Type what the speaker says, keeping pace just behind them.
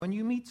When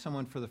you meet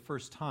someone for the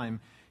first time,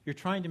 you're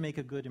trying to make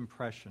a good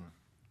impression.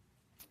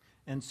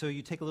 And so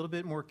you take a little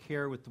bit more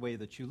care with the way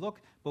that you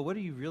look, but what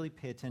do you really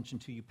pay attention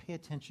to? You pay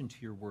attention to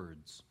your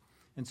words.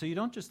 And so you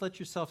don't just let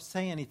yourself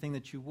say anything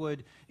that you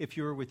would if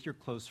you were with your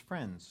close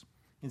friends.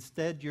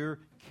 Instead, you're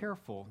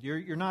careful.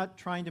 You're not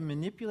trying to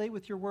manipulate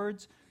with your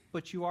words,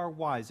 but you are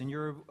wise, and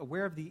you're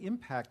aware of the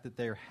impact that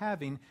they're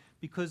having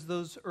because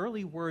those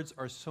early words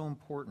are so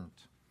important.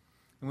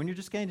 And when you're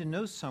just getting to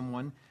know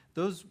someone,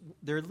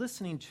 they're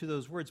listening to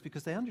those words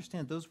because they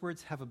understand those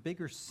words have a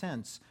bigger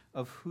sense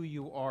of who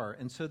you are.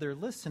 And so they're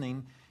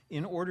listening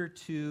in order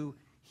to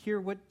hear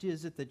what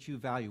is it that you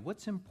value,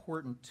 what's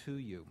important to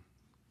you.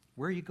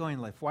 Where are you going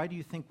in life? Why do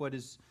you think what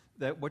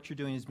you're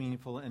doing is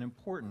meaningful and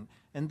important?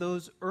 And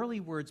those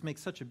early words make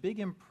such a big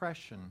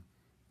impression,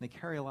 they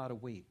carry a lot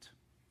of weight.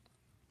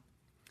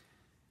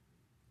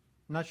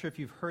 I'm not sure if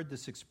you've heard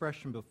this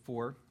expression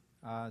before.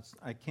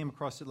 I came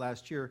across it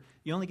last year.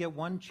 You only get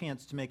one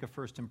chance to make a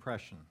first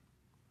impression.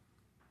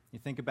 You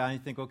think about it and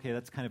you think, okay,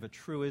 that's kind of a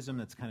truism,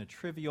 that's kind of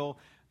trivial.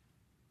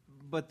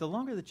 But the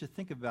longer that you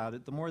think about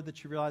it, the more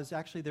that you realize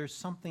actually there's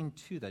something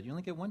to that. You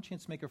only get one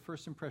chance to make a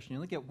first impression. You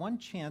only get one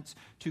chance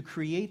to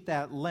create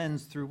that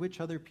lens through which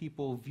other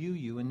people view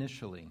you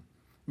initially.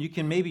 You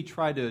can maybe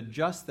try to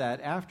adjust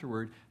that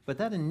afterward, but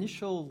that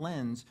initial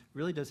lens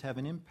really does have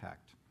an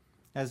impact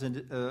as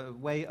a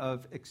way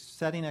of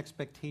setting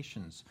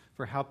expectations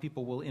for how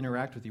people will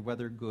interact with you,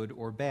 whether good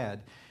or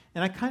bad.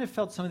 And I kind of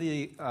felt some of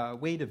the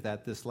weight of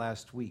that this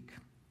last week.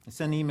 I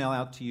sent an email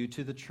out to you,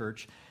 to the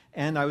church,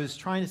 and I was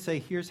trying to say,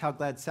 here's how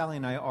glad Sally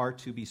and I are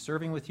to be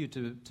serving with you,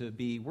 to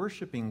be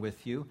worshiping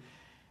with you.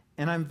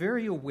 And I'm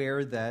very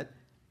aware that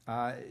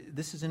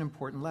this is an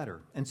important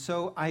letter. And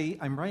so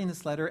I'm writing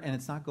this letter, and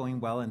it's not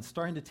going well, and it's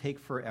starting to take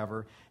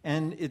forever.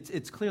 And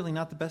it's clearly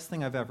not the best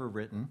thing I've ever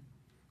written.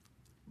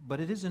 But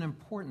it is an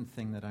important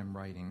thing that I'm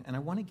writing, and I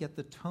want to get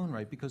the tone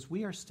right because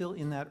we are still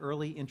in that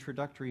early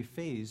introductory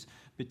phase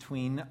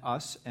between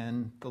us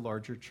and the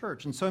larger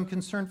church. And so I'm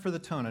concerned for the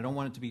tone. I don't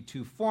want it to be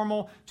too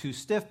formal, too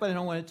stiff, but I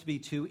don't want it to be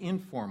too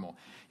informal.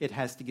 It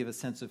has to give a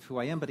sense of who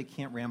I am, but it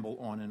can't ramble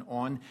on and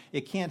on.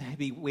 It can't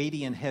be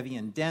weighty and heavy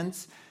and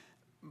dense,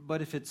 but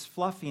if it's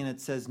fluffy and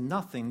it says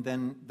nothing,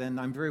 then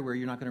I'm very aware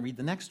you're not going to read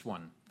the next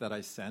one that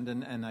I send,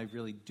 and I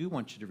really do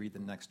want you to read the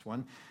next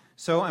one.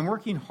 So I'm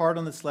working hard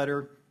on this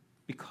letter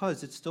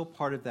because it's still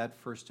part of that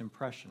first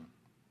impression.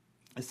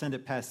 I send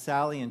it past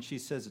Sally, and she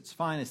says it's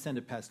fine. I send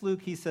it past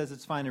Luke. He says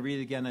it's fine. I read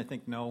it again. I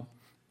think, no,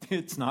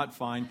 it's not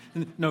fine.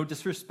 No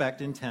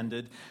disrespect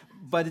intended.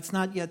 But it's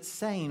not yet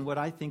saying what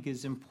I think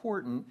is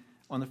important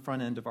on the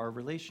front end of our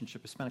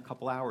relationship. I spent a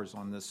couple hours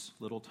on this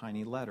little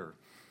tiny letter.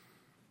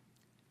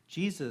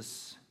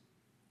 Jesus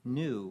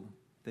knew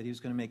that he was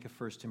going to make a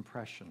first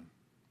impression.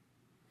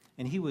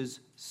 And he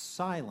was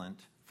silent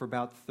for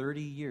about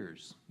 30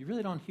 years. You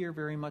really don't hear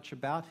very much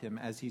about him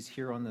as he's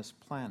here on this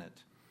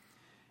planet.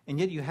 And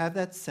yet you have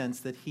that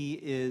sense that he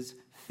is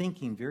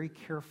thinking very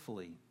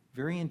carefully,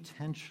 very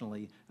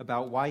intentionally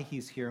about why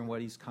he's here and what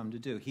he's come to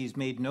do. He's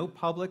made no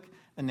public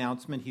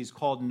announcement. He's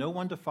called no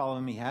one to follow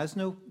him. He has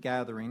no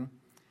gathering.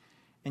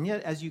 And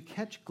yet as you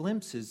catch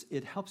glimpses,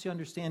 it helps you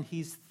understand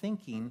he's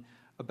thinking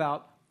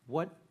about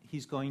what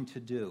he's going to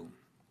do.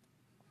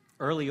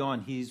 Early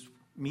on, he's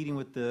meeting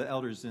with the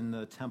elders in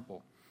the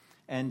temple.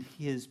 And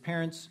his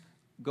parents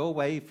go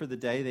away for the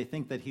day. They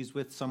think that he's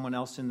with someone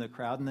else in the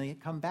crowd, and they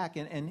come back,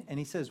 and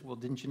he says, well,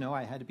 didn't you know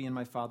I had to be in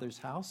my Father's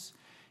house?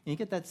 And you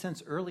get that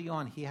sense early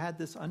on. He had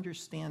this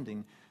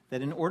understanding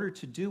that in order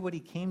to do what he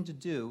came to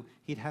do,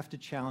 he'd have to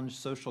challenge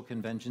social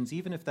conventions,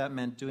 even if that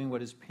meant doing what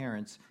his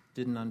parents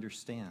didn't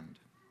understand.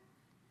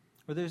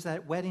 Or there's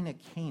that wedding at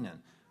Cana,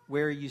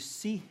 where you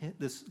see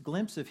this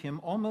glimpse of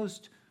him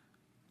almost,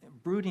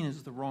 brooding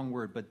is the wrong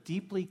word, but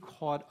deeply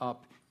caught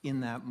up in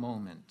that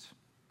moment.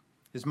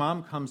 His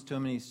mom comes to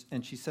him,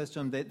 and she says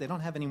to him, they don't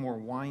have any more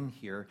wine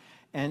here.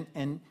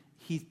 And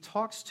he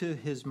talks to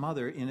his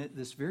mother in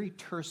this very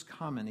terse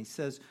comment. He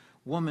says,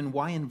 woman,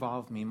 why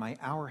involve me? My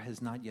hour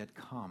has not yet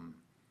come.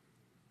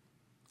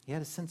 He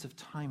had a sense of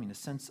timing, a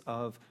sense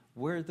of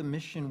where the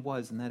mission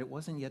was, and that it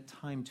wasn't yet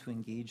time to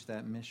engage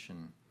that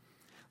mission.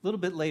 A little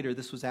bit later,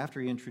 this was after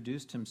he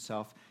introduced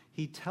himself,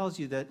 he tells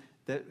you that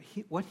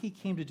what he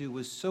came to do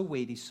was so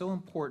weighty, so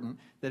important,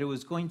 that it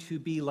was going to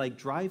be like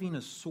driving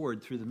a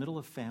sword through the middle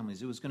of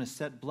families. It was going to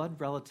set blood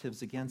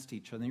relatives against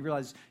each other. And you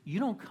realize you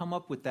don't come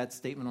up with that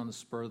statement on the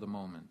spur of the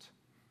moment.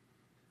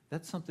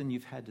 That's something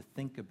you've had to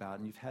think about,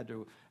 and you've had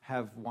to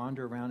have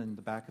wander around in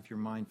the back of your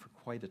mind for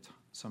quite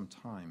some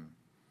time.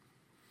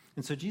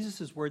 And so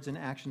Jesus' words and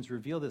actions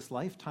reveal this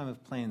lifetime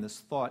of planning, this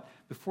thought,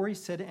 before he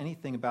said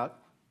anything about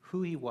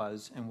who he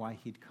was and why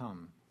he'd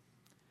come.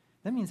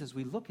 That means as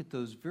we look at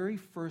those very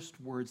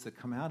first words that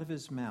come out of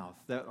his mouth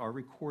that are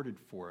recorded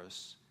for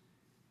us,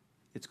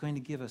 it's going to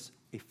give us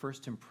a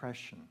first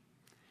impression.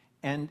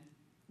 And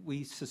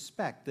we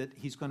suspect that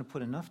he's going to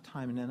put enough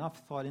time and enough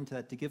thought into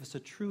that to give us a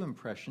true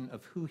impression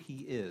of who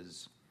he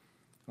is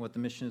and what the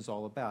mission is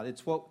all about.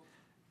 It's what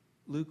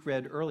Luke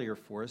read earlier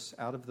for us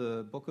out of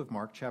the book of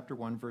Mark, chapter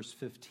 1, verse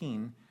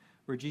 15,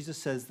 where Jesus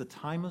says, the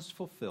time is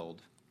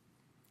fulfilled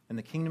and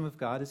the kingdom of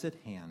God is at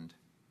hand.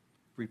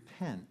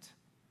 Repent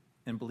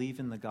and believe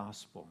in the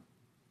gospel.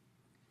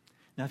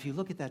 Now, if you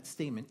look at that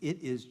statement,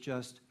 it is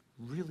just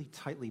really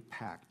tightly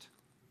packed,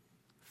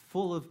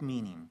 full of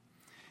meaning.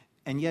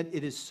 And yet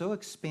it is so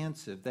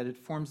expansive that it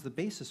forms the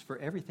basis for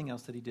everything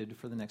else that he did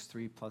for the next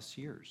 3+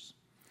 years.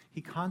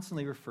 He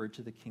constantly referred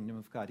to the kingdom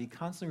of God. He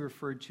constantly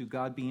referred to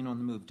God being on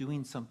the move,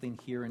 doing something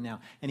here and now.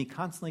 And he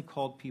constantly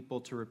called people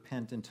to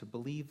repent and to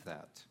believe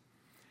that.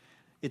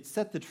 It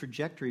set the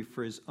trajectory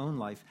for his own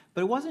life.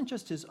 But it wasn't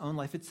just his own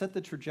life. It set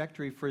the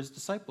trajectory for his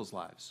disciples'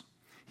 lives.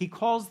 He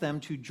calls them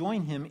to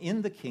join him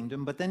in the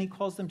kingdom, but then he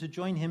calls them to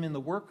join him in the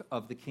work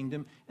of the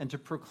kingdom and to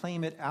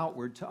proclaim it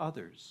outward to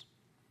others.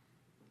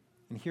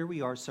 And here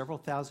we are several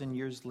thousand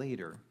years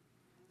later,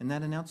 and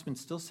that announcement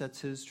still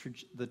sets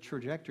the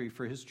trajectory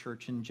for his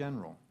church in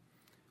general,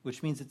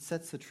 which means it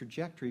sets the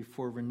trajectory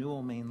for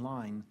Renewal Main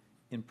Line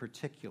in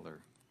particular.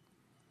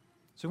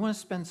 So I want to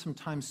spend some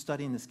time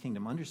studying this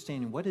kingdom,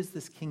 understanding what is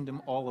this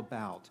kingdom all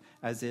about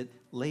as it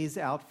lays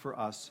out for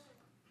us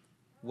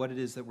what it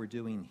is that we're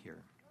doing here.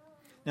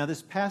 Now,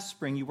 this past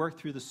spring, you worked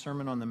through the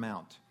Sermon on the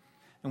Mount,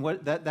 and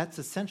that's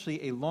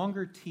essentially a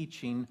longer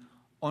teaching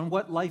on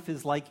what life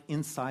is like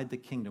inside the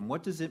kingdom.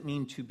 What does it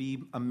mean to be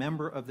a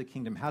member of the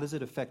kingdom? How does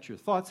it affect your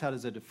thoughts? How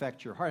does it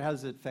affect your heart? How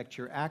does it affect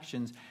your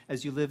actions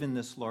as you live in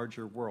this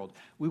larger world?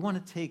 We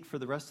want to take, for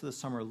the rest of the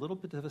summer, a little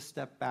bit of a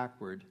step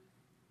backward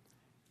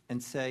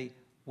and say,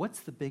 what's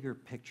the bigger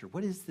picture?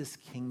 What is this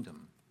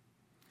kingdom?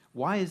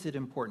 Why is it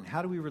important?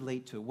 How do we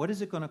relate to it? What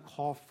is it going to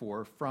call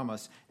for from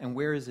us, and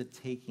where is it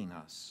taking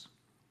us?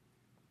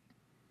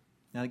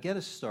 Now, to get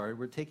us started,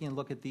 we're taking a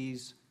look at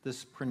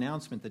this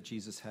pronouncement that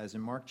Jesus has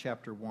in Mark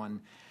chapter 1.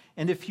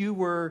 And if you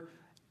were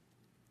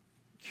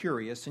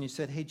curious and you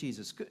said, hey,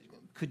 Jesus,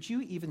 could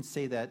you even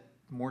say that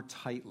more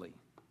tightly?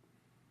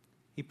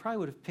 He probably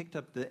would have picked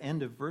up the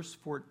end of verse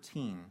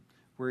 14,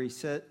 where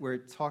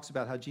it talks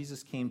about how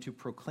Jesus came to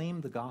proclaim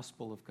the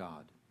gospel of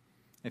God.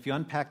 If you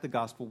unpack the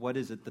gospel, what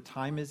is it? The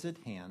time is at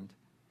hand.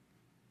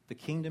 The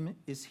kingdom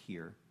is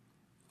here.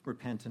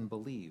 Repent and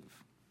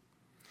believe.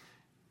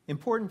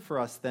 Important for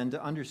us then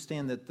to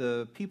understand that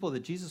the people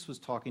that Jesus was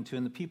talking to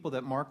and the people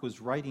that Mark was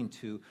writing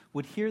to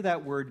would hear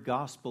that word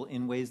gospel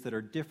in ways that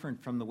are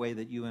different from the way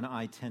that you and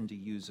I tend to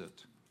use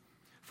it.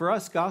 For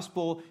us,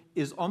 gospel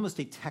is almost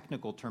a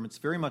technical term. It's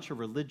very much a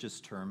religious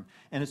term,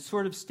 and it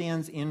sort of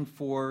stands in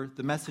for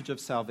the message of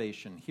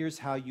salvation. Here's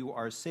how you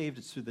are saved.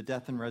 It's through the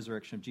death and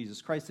resurrection of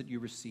Jesus Christ that you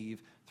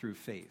receive through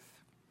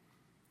faith.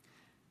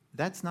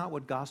 That's not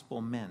what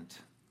gospel meant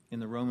in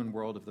the Roman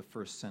world of the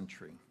first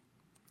century.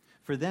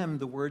 For them,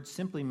 the word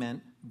simply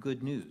meant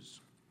good news.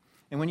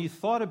 And when you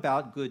thought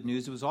about good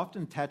news, it was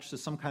often attached to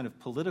some kind of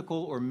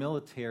political or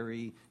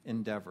military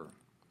endeavor.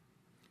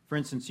 For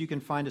instance, you can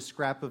find a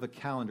scrap of a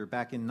calendar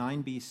back in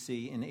 9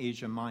 BC in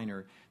Asia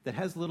Minor that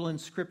has a little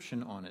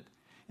inscription on it.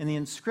 And the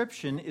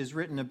inscription is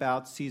written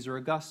about Caesar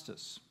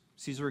Augustus.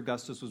 Caesar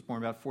Augustus was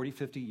born about 40,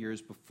 50 years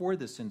before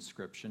this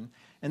inscription.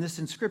 And this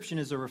inscription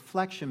is a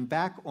reflection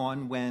back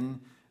on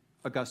when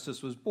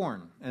Augustus was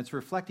born, and it's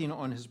reflecting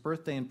on his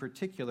birthday in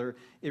particular.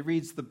 It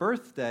reads, the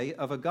birthday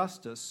of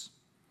Augustus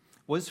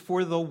was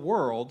for the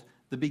world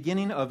the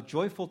beginning of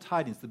joyful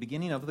tidings, the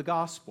beginning of the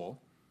gospel,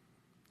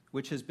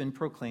 which has been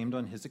proclaimed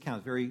on his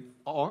account. Very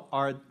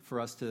odd for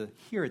us to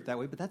hear it that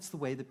way, but that's the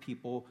way that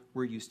people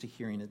were used to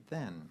hearing it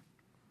then.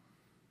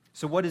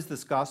 So what is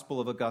this gospel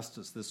of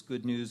Augustus, this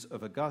good news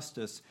of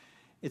Augustus?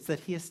 It's that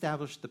he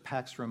established the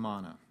Pax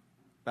Romana.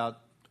 About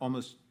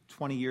almost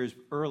 20 years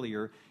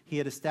earlier, he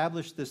had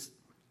established this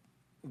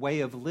way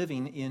of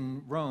living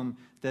in Rome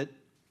that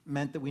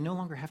meant that we no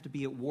longer have to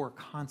be at war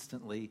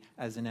constantly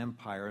as an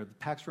empire. The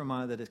Pax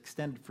Romana that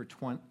extended for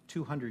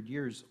 200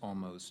 years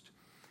almost.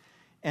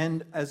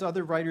 And as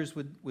other writers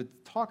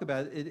would talk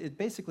about, it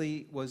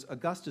basically was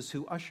Augustus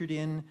who ushered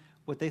in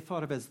what they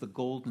thought of as the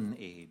Golden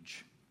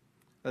Age,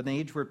 an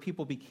age where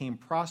people became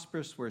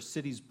prosperous, where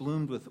cities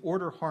bloomed with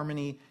order,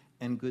 harmony,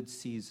 and good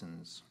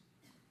seasons.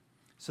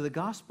 So the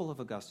gospel of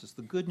Augustus,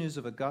 the good news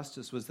of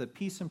Augustus, was that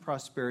peace and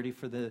prosperity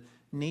for the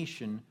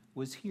nation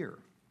was here.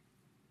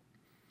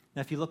 Now,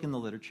 if you look in the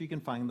literature, you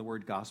can find the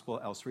word gospel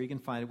elsewhere. You can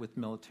find it with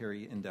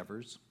military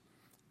endeavors.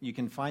 You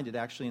can find it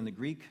actually in the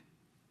Greek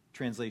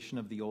translation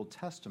of the Old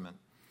Testament.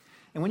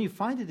 And when you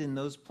find it in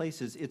those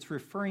places, it's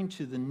referring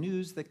to the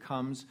news that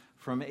comes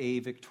from a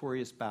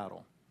victorious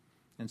battle.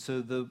 And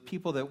so the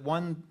people that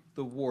won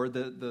the war,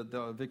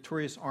 the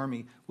victorious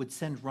army, would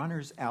send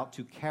runners out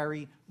to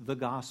carry the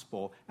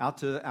gospel out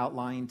to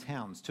outlying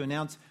towns, to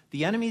announce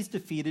the enemy's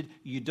defeated,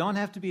 you don't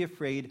have to be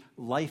afraid,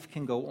 life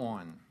can go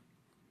on.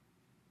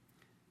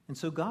 And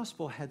so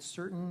gospel had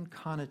certain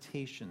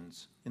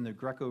connotations in the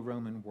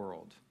Greco-Roman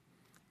world.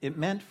 It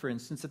meant, for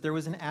instance, that there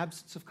was an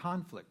absence of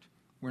conflict.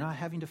 We're not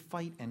having to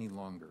fight any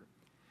longer.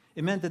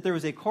 It meant that there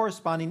was a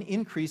corresponding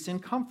increase in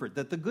comfort,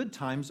 that the good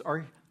times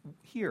are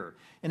here.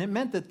 And it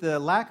meant that the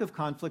lack of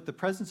conflict, the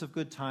presence of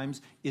good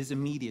times, is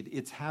immediate.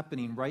 It's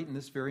happening right in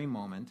this very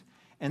moment.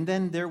 And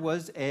then there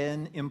was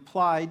an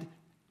implied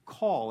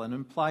call, an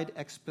implied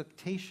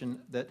expectation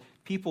that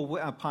people,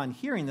 upon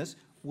hearing this,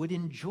 would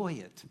enjoy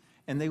it.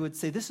 And they would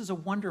say, this is a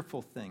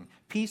wonderful thing.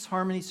 Peace,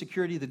 harmony,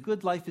 security, the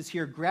good life is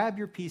here. Grab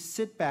your peace,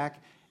 sit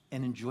back,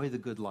 and enjoy the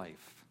good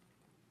life.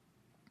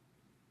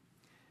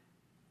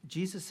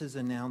 Jesus'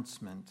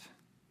 announcement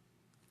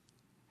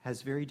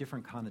has very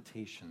different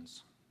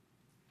connotations.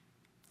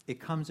 It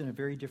comes in a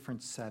very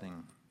different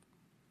setting.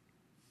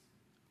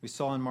 We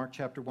saw in Mark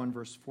chapter 1,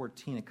 verse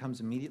 14, it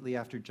comes immediately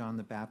after John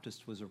the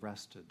Baptist was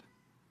arrested.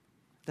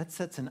 That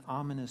sets an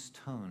ominous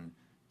tone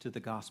to the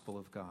gospel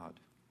of God.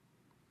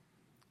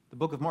 The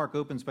book of Mark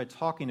opens by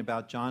talking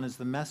about John as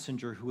the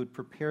messenger who would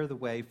prepare the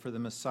way for the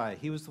Messiah.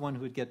 He was the one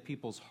who would get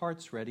people's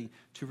hearts ready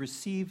to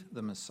receive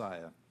the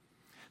Messiah.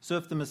 So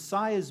if the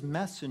Messiah's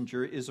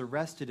messenger is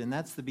arrested, and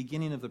that's the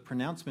beginning of the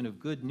pronouncement of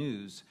good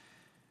news,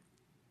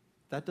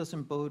 that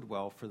doesn't bode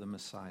well for the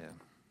Messiah.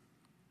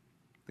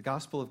 The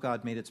gospel of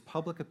God made its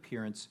public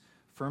appearance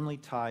firmly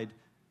tied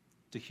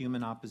to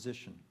human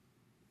opposition,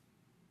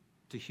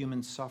 to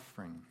human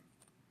suffering.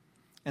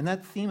 And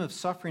that theme of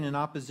suffering and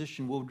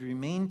opposition will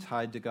remain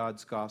tied to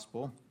God's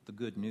gospel, the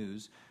good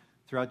news,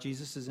 throughout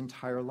Jesus'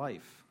 entire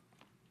life.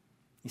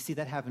 You see,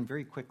 that happened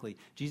very quickly.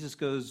 Jesus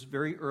goes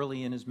very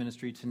early in his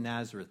ministry to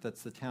Nazareth.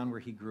 That's the town where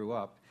he grew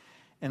up.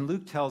 And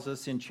Luke tells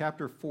us in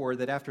chapter 4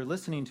 that after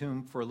listening to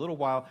him for a little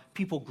while,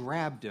 people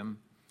grabbed him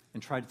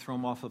and tried to throw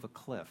him off of a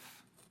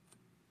cliff.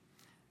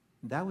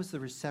 That was the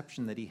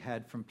reception that he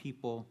had from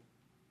people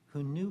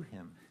who knew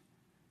him,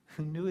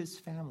 who knew his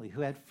family,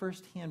 who had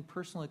firsthand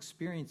personal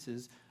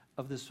experiences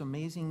of this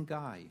amazing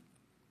guy.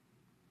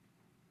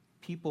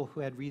 People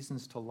who had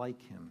reasons to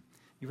like him.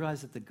 You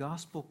realize that the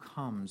gospel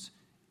comes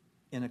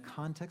in a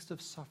context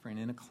of suffering,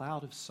 in a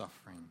cloud of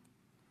suffering.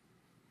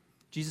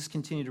 Jesus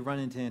continued to run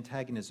into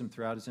antagonism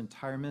throughout his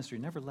entire ministry,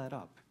 never let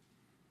up.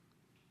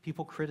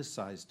 People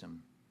criticized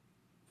him.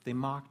 They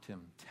mocked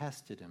him,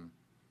 tested him.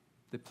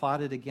 They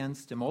plotted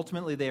against him.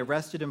 Ultimately, they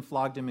arrested him,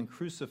 flogged him, and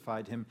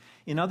crucified him.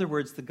 In other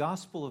words, the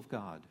gospel of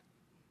God,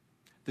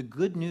 the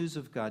good news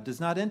of God, does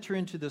not enter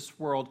into this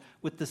world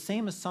with the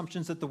same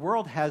assumptions that the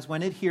world has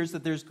when it hears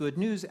that there's good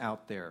news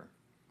out there.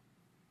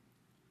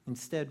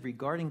 Instead,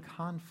 regarding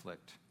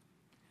conflict,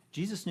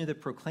 Jesus knew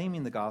that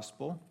proclaiming the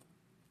gospel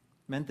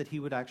meant that he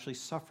would actually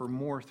suffer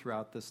more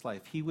throughout this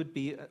life. He would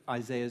be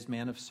Isaiah's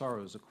man of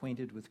sorrows,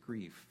 acquainted with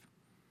grief.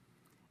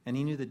 And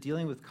he knew that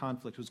dealing with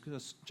conflict was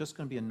just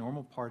going to be a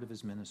normal part of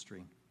his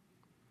ministry.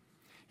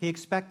 He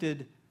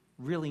expected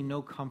really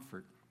no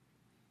comfort.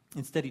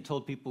 Instead, he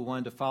told people who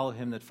wanted to follow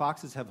him that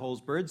foxes have holes,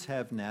 birds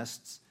have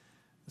nests,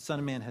 the Son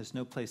of Man has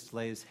no place to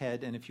lay his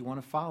head, and if you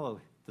want to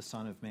follow the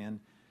Son of Man,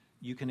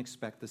 you can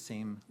expect the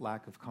same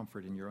lack of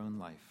comfort in your own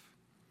life.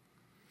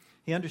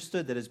 He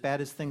understood that as bad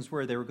as things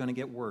were, they were going to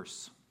get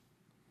worse.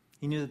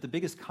 He knew that the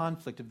biggest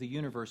conflict of the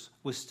universe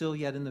was still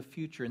yet in the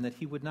future, and that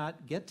he would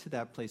not get to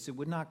that place. It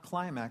would not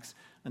climax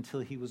until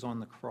he was on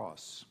the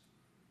cross.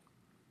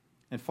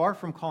 And far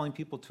from calling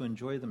people to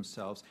enjoy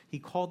themselves, he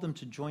called them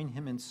to join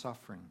him in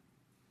suffering.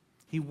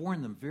 He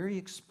warned them very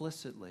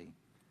explicitly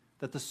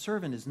that the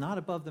servant is not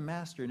above the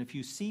master, and if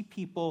you see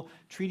people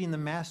treating the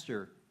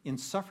master in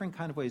suffering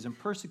kind of ways and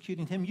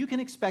persecuting him, you can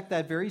expect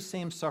that very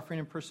same suffering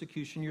and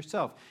persecution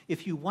yourself.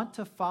 If you want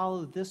to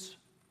follow this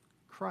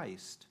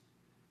Christ,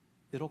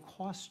 it'll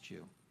cost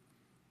you.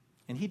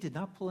 And he did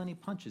not pull any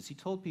punches. He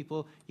told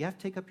people, you have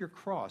to take up your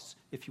cross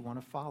if you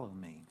want to follow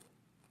me.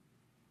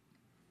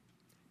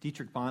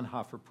 Dietrich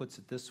Bonhoeffer puts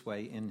it this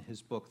way in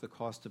his book, The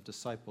Cost of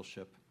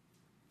Discipleship.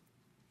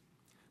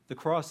 The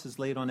cross is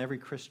laid on every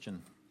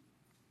Christian.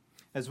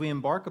 As we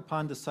embark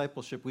upon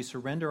discipleship, we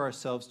surrender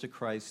ourselves to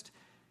Christ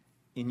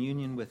in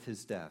union with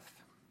his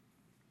death.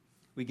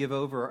 We give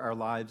over our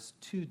lives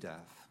to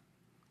death.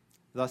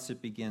 Thus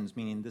it begins,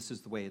 meaning this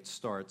is the way it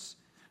starts.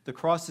 The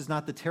cross is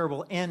not the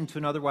terrible end to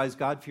an otherwise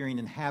God-fearing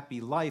and happy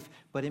life,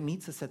 but it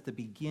meets us at the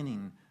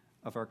beginning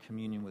of our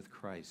communion with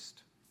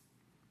Christ.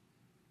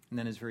 And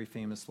then his very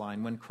famous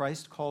line, when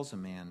Christ calls a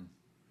man,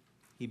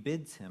 he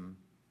bids him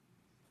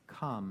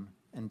come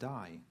and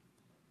die.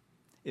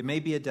 It may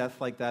be a death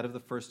like that of the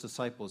first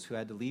disciples who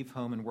had to leave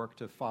home and work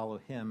to follow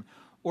him,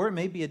 or it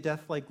may be a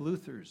death like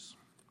Luther's,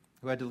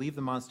 who had to leave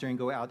the monastery and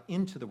go out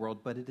into the world,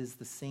 but it is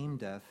the same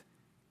death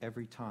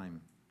every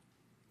time.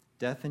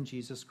 Death in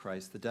Jesus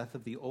Christ, the death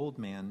of the old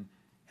man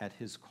at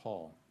his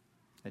call,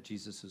 at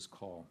Jesus'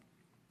 call.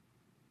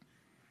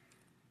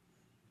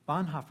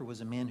 Bonhoeffer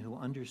was a man who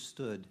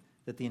understood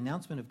that the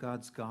announcement of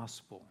God's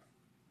gospel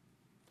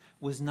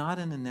was not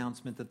an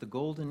announcement that the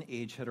golden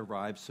age had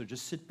arrived, so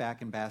just sit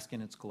back and bask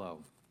in its glow.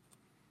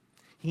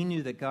 He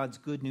knew that God's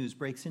good news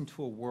breaks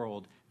into a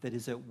world that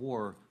is at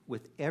war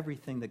with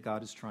everything that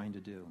God is trying to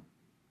do.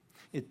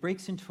 It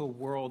breaks into a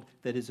world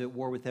that is at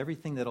war with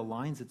everything that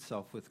aligns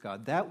itself with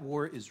God. That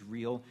war is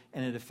real,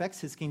 and it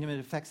affects his kingdom. It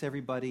affects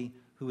everybody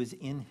who is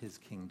in his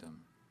kingdom.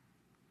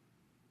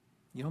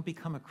 You don't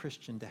become a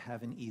Christian to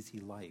have an easy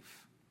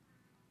life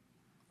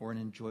or an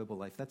enjoyable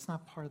life. That's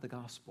not part of the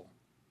gospel.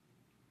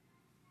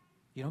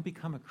 You don't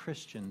become a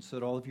Christian so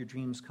that all of your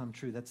dreams come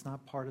true. That's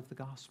not part of the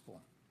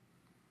gospel.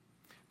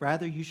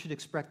 Rather, you should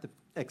expect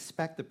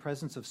the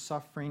presence of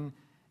suffering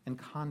and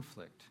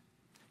conflict.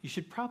 You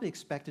should probably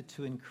expect it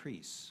to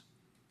increase.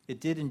 It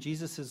did in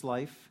Jesus'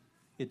 life.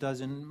 It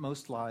does in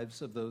most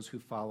lives of those who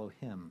follow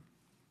him.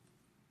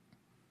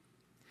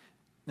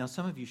 Now,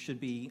 some of you should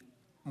be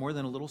more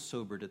than a little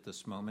sobered at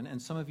this moment,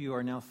 and some of you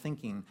are now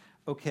thinking,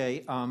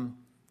 okay,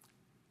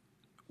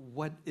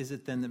 what is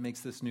it then that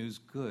makes this news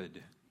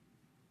good?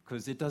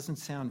 Because it doesn't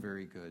sound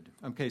very good.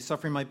 Okay,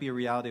 suffering might be a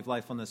reality of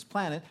life on this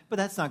planet, but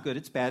that's not good.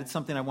 It's bad. It's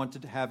something I want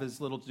to have as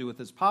little to do with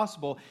as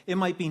possible. It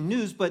might be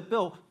news, but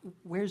Bill,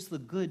 where's the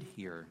good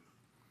here?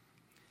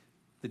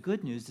 The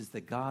good news is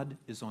that God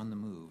is on the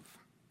move.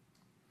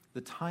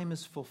 The time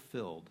is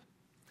fulfilled.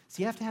 So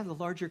you have to have the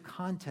larger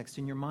context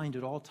in your mind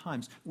at all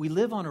times. We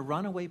live on a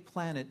runaway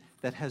planet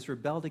that has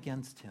rebelled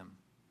against him.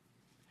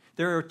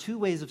 There are two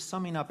ways of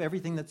summing up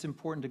everything that's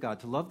important to God: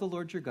 to love the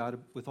Lord your God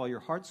with all your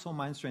heart, soul,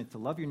 mind, strength, to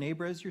love your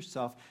neighbor as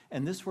yourself.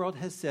 And this world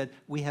has said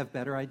we have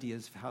better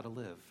ideas of how to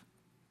live.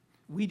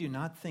 We do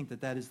not think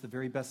that that is the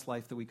very best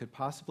life that we could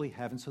possibly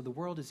have, and so the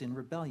world is in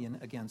rebellion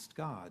against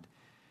God.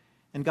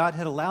 And God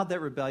had allowed that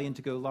rebellion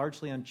to go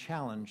largely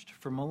unchallenged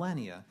for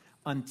millennia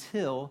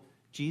until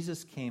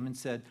Jesus came and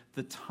said,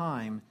 the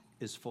time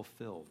is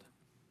fulfilled.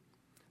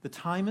 The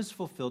time is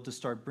fulfilled to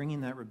start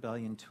bringing that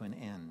rebellion to an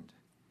end.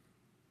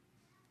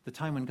 The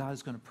time when God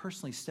is going to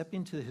personally step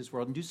into his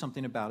world and do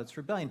something about its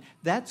rebellion.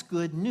 That's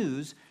good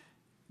news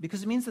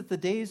because it means that the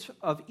days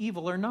of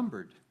evil are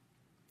numbered.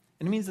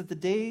 And it means that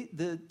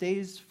the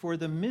days for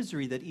the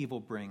misery that evil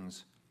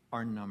brings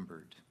are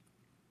numbered.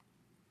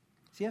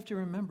 So you have to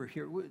remember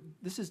here,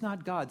 this is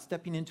not God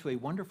stepping into a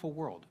wonderful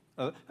world,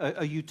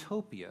 a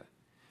utopia,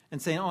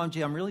 and saying, oh,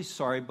 gee, I'm really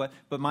sorry, but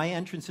my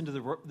entrance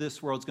into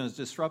this world is going to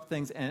disrupt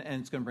things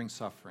and it's going to bring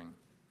suffering.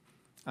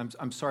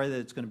 I'm sorry that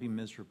it's going to be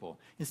miserable.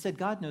 Instead,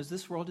 God knows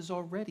this world is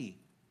already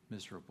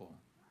miserable.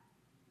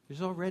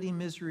 There's already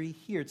misery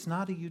here. It's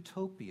not a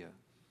utopia.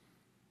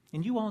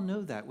 And you all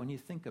know that when you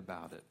think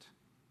about it.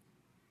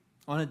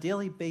 On a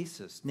daily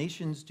basis,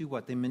 nations do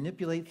what? They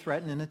manipulate,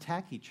 threaten, and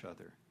attack each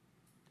other.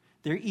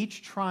 They're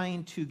each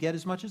trying to get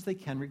as much as they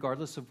can,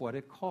 regardless of what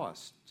it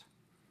costs.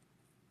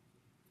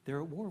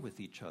 They're at war with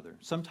each other.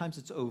 Sometimes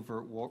it's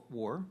overt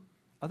war.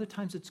 Other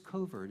times it's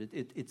covert.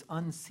 It's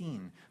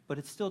unseen. But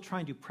it's still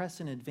trying to press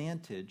an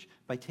advantage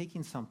by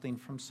taking something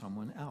from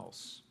someone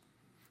else.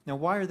 Now,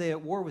 why are they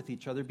at war with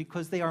each other?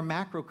 Because they are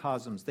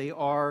macrocosms. They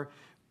are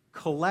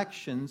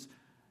collections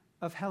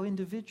of how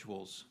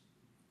individuals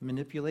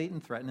manipulate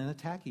and threaten and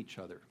attack each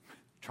other,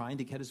 trying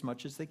to get as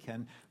much as they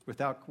can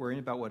without worrying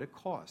about what it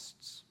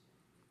costs.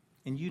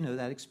 And you know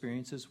that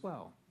experience as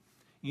well.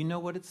 You know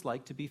what it's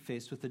like to be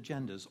faced with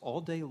agendas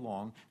all day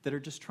long that are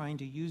just trying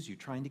to use you,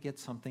 trying to get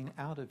something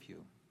out of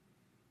you.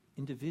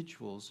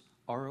 Individuals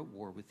are at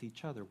war with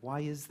each other.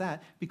 Why is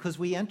that? Because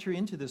we enter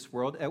into this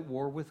world at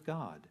war with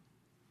God.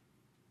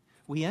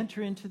 We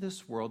enter into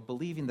this world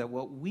believing that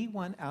what we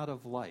want out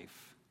of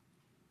life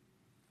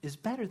is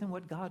better than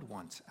what God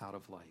wants out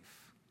of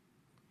life.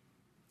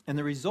 And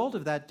the result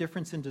of that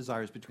difference in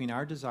desires between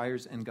our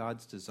desires and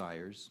God's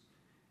desires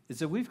is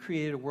that we've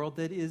created a world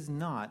that is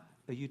not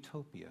a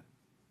utopia.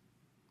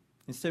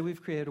 Instead,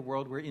 we've created a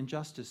world where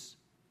injustice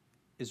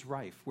is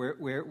rife,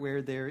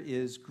 where there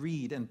is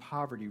greed and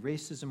poverty,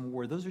 racism and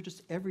war. Those are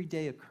just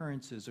everyday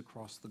occurrences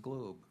across the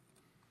globe.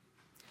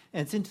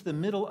 And it's into the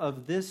middle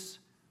of this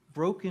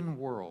broken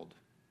world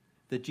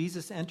that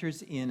Jesus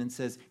enters in and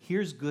says,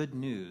 here's good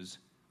news.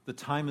 The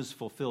time is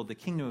fulfilled. The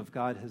kingdom of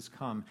God has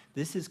come.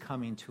 This is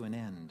coming to an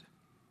end.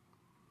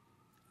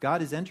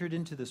 God has entered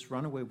into this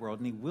runaway world,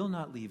 and he will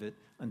not leave it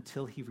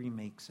until he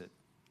remakes it,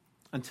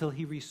 until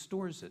he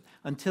restores it,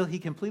 until he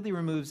completely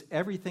removes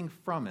everything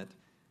from it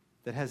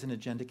that has an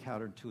agenda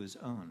counter to his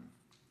own.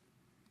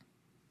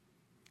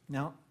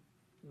 Now,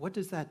 what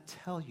does that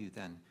tell you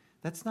then?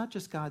 That's not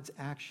just God's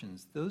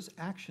actions. Those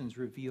actions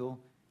reveal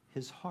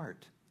his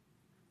heart.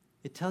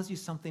 It tells you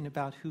something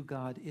about who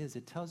God is.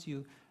 It tells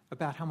you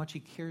about how much he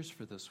cares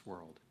for this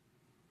world.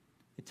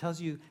 It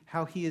tells you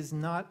how he is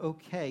not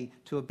okay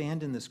to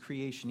abandon this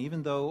creation,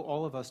 even though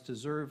all of us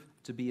deserve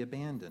to be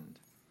abandoned.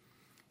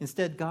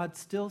 Instead, God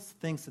still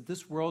thinks that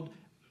this world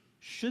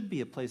should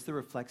be a place that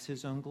reflects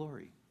his own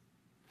glory,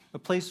 a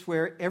place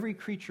where every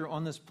creature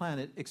on this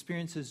planet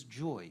experiences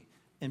joy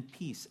and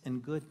peace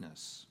and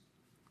goodness.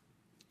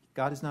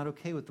 God is not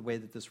okay with the way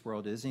that this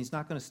world is, and he's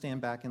not going to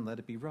stand back and let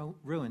it be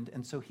ruined,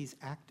 and so he's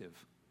active.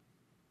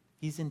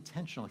 He's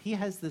intentional. He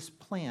has this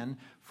plan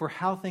for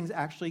how things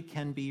actually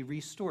can be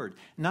restored.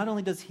 Not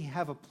only does he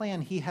have a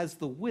plan, he has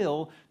the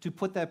will to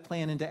put that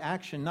plan into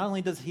action. Not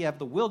only does he have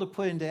the will to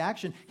put it into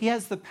action, he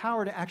has the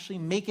power to actually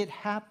make it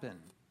happen.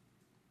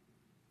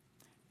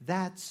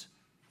 That's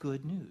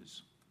good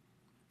news.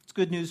 It's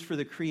good news for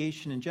the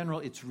creation in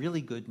general. It's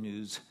really good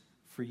news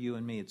for you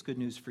and me. It's good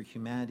news for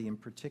humanity in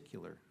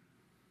particular.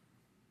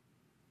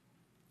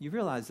 You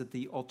realize that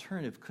the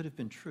alternative could have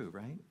been true,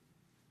 right?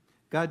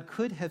 God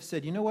could have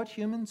said, you know what,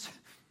 humans?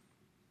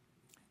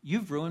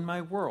 You've ruined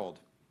my world.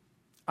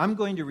 I'm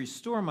going to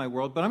restore my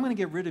world, but I'm going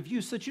to get rid of you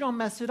so that you don't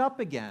mess it up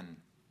again.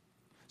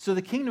 So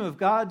the kingdom of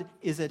God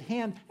is at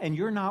hand, and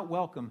you're not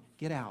welcome.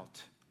 Get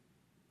out.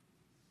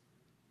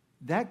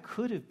 That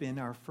could have been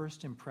our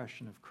first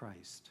impression of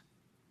Christ.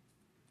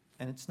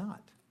 And it's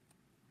not.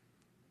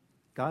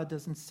 God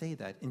doesn't say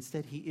that.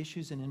 Instead, he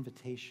issues an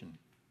invitation.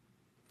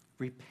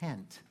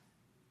 Repent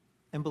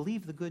and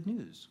believe the good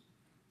news.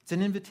 It's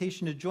an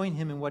invitation to join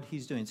him in what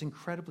he's doing. It's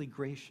incredibly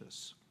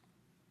gracious.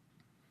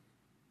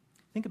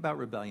 Think about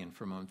rebellion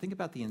for a moment. Think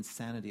about the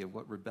insanity of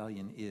what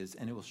rebellion is,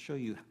 and it will show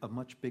you a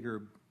much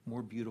bigger,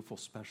 more beautiful,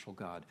 special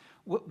God.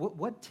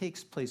 What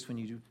takes place when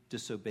you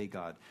disobey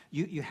God?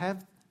 You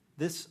have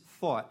this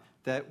thought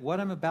that what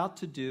I'm about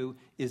to do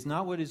is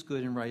not what is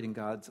good and right in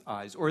God's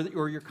eyes,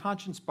 or your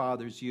conscience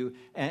bothers you,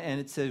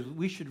 and it says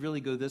we should really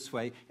go this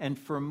way, and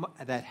for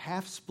that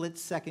half-split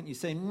second you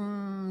say,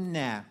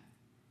 nah,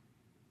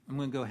 I'm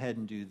going to go ahead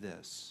and do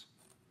this.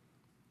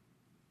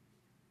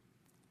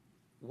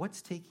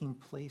 What's taking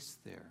place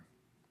there?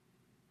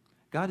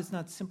 God is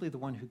not simply the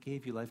one who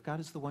gave you life. God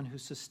is the one who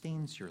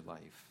sustains your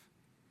life.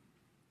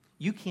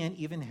 You can't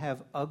even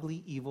have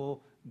ugly,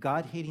 evil,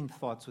 God-hating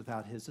thoughts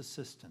without his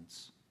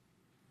assistance.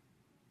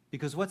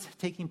 Because what's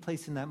taking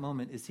place in that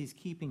moment is he's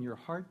keeping your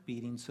heart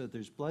beating so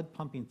there's blood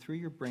pumping through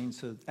your brain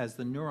so as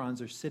the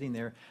neurons are sitting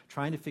there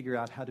trying to figure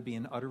out how to be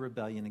in utter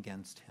rebellion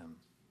against him.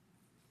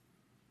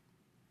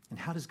 And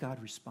how does God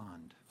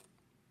respond?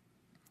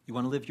 You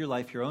want to live your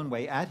life your own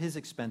way at his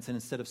expense, and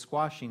instead of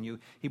squashing you,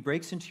 he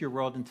breaks into your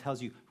world and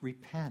tells you,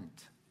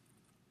 repent.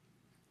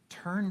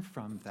 Turn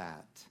from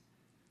that.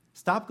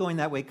 Stop going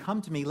that way.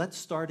 Come to me. Let's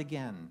start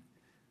again.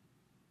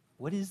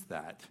 What is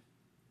that?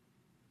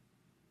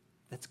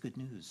 That's good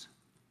news.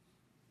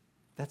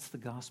 That's the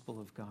gospel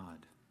of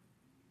God.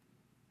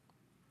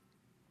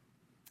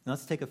 Now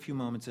let's take a few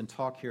moments and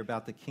talk here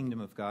about the kingdom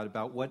of God,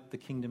 about what the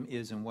kingdom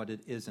is and what it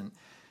isn't.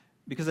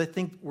 Because I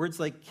think words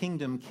like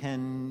kingdom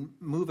can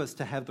move us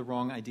to have the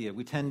wrong idea.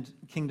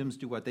 Kingdoms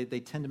do what? They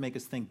tend to make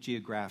us think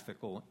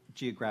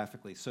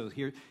geographically. So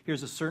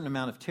here's a certain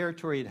amount of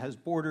territory, it has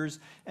borders,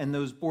 and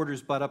those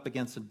borders butt up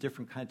against a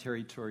different kind of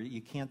territory.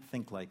 You can't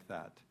think like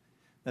that.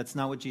 That's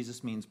not what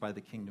Jesus means by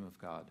the kingdom of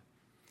God.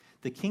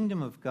 The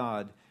kingdom of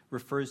God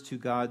refers to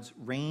God's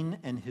reign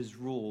and his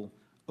rule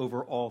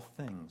over all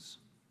things.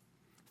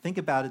 Think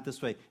about it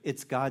this way.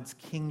 It's God's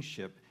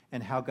kingship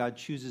and how God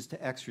chooses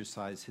to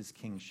exercise his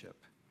kingship.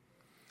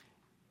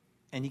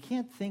 And you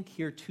can't think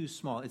here too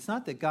small. It's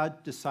not that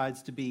God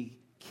decides to be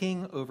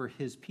king over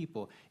his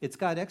people. It's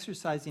God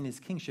exercising his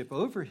kingship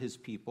over his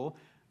people,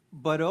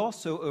 but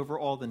also over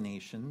all the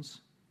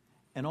nations,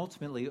 and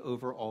ultimately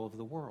over all of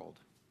the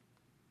world.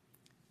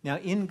 Now,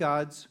 in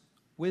God's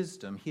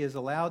wisdom, he has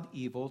allowed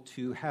evil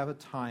to have a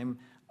time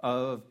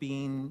of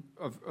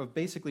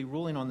basically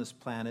ruling on this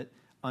planet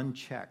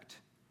unchecked.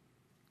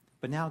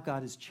 But now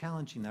God is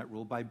challenging that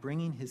rule by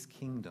bringing his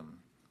kingdom,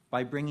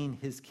 by bringing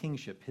his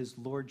kingship, his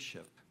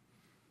lordship.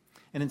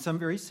 And in some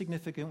very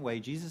significant way,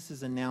 Jesus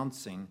is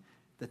announcing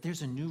that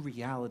there's a new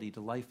reality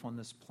to life on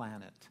this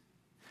planet.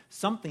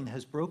 Something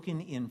has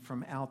broken in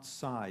from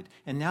outside.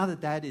 And now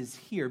that that is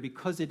here,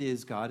 because it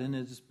is God and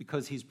it is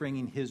because he's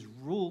bringing his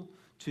rule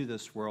to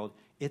this world,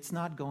 it's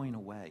not going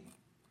away.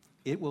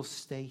 It will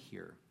stay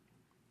here.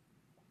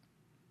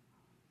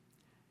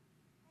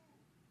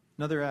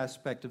 Another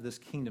aspect of this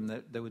kingdom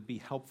that would be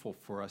helpful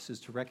for us is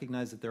to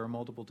recognize that there are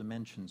multiple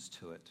dimensions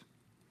to it.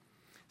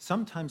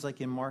 Sometimes,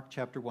 like in Mark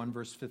chapter 1,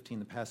 verse 15,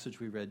 the passage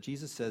we read,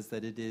 Jesus says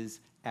that it is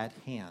at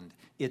hand.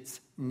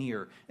 It's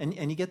near. And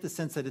you get the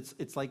sense that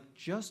it's like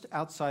just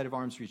outside of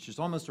arm's reach. It's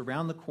almost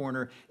around the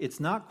corner.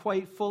 It's not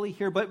quite fully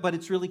here, but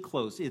it's really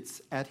close.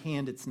 It's at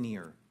hand. It's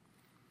near.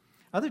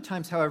 Other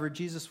times, however,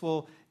 Jesus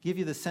will give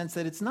you the sense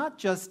that it's not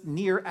just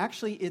near.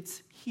 Actually,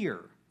 it's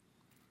here.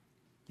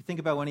 You think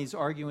about when he's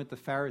arguing with the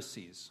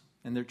Pharisees,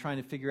 and they're trying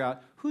to figure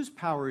out whose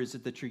power is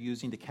it that you're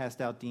using to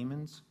cast out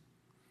demons?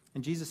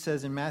 And Jesus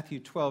says in Matthew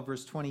 12,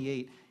 verse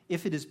 28,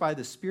 if it is by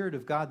the Spirit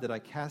of God that I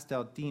cast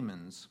out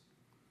demons,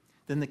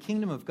 then the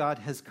kingdom of God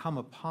has come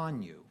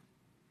upon you.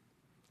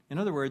 In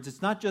other words,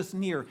 it's not just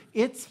near,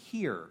 it's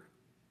here.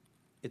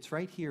 It's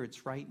right here,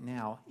 it's right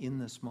now, in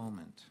this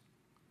moment.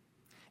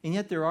 And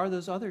yet there are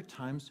those other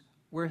times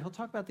where he'll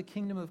talk about the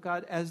kingdom of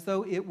God as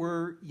though it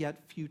were yet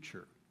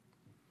future.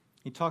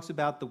 He talks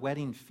about the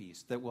wedding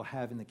feast that we'll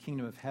have in the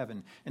kingdom of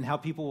heaven and how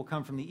people will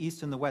come from the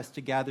east and the west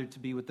to gather to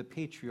be with the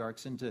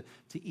patriarchs and to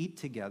eat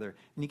together.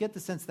 And you get the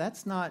sense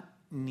that's not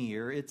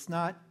near, it's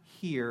not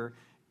here,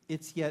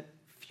 it's yet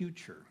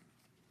future.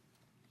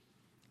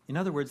 In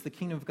other words, the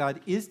kingdom of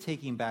God is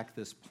taking back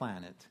this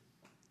planet,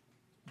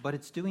 but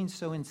it's doing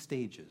so in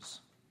stages.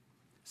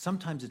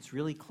 Sometimes it's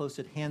really close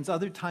at hand,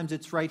 other times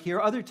it's right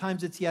here, other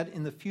times it's yet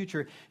in the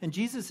future. And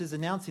Jesus is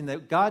announcing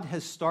that God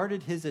has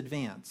started his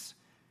advance.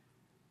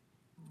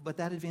 But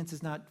that advance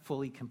is not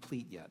fully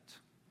complete yet.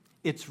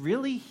 It's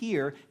really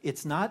here.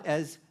 It's not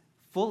as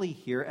fully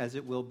here as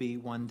it will be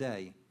one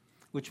day,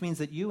 which means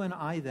that you and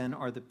I then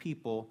are the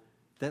people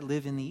that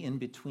live in the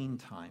in-between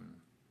time.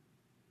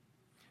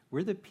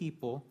 We're the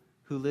people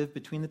who live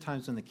between the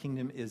times when the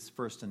kingdom is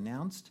first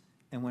announced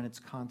and when it's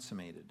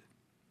consummated.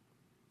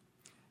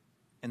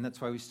 And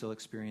that's why we still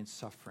experience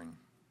suffering.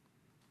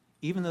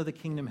 Even though the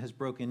kingdom has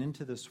broken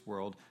into this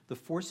world, the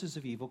forces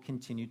of evil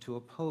continue to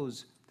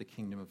oppose the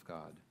kingdom of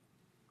God.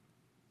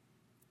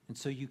 And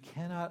so you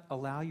cannot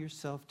allow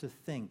yourself to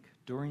think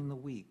during the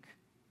week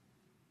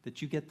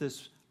that you get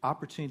this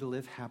opportunity to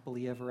live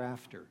happily ever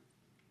after.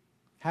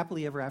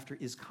 Happily ever after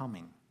is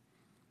coming,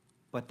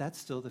 but that's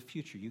still the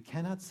future. You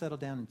cannot settle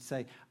down and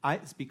say,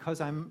 because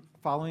I'm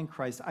following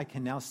Christ, I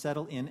can now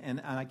settle in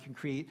and I can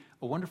create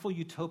a wonderful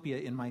utopia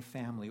in my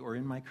family or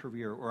in my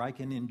career, or I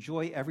can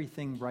enjoy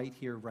everything right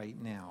here, right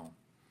now.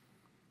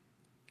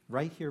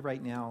 Right here,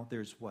 right now,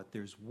 there's what?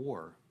 There's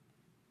war.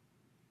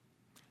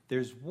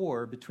 There's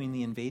war between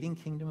the invading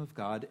kingdom of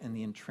God and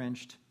the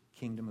entrenched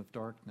kingdom of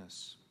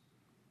darkness.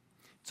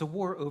 It's a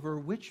war over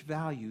which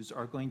values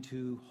are going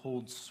to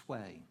hold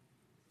sway.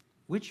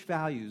 Which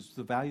values,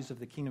 the values of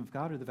the kingdom of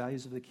God or the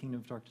values of the kingdom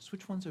of darkness,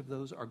 which ones of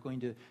those are going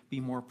to be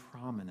more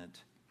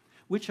prominent?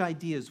 Which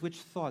ideas, which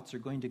thoughts are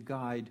going to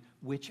guide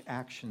which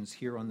actions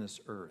here on this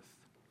earth?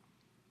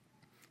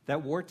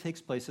 That war takes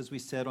place, as we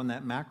said, on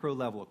that macro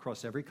level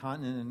across every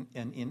continent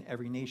and in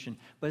every nation,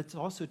 but it's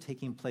also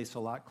taking place a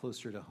lot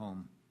closer to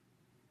home.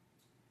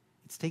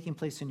 It's taking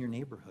place in your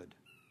neighborhood.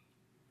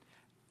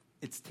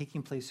 It's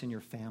taking place in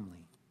your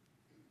family.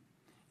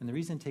 And the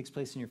reason it takes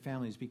place in your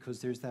family is because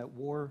there's that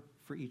war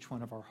for each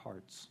one of our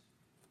hearts.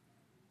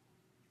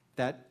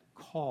 That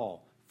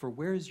call for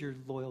where is your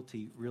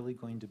loyalty really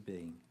going to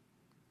be?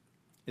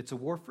 It's a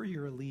war for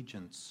your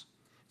allegiance.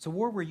 It's a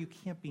war where you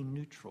can't be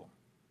neutral.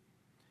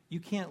 You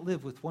can't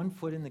live with one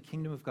foot in the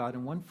kingdom of God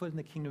and one foot in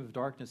the kingdom of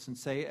darkness and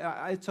say,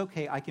 it's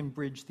okay, I can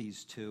bridge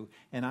these two,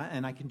 and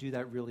I can do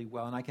that really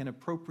well, and I can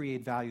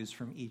appropriate values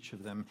from each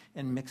of them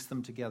and mix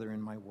them together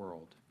in my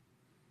world.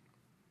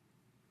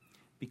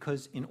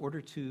 Because in order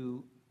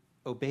to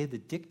obey the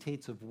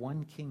dictates of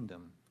one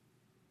kingdom,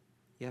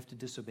 you have to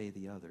disobey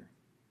the other.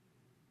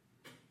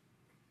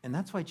 And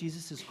that's why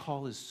Jesus'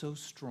 call is so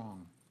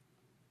strong.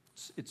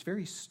 It's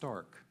very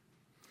stark.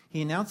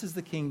 He announces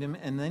the kingdom,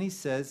 and then he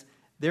says,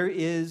 there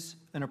is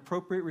an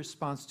appropriate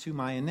response to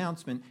my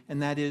announcement,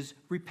 and that is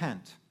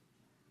repent.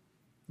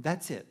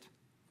 That's it.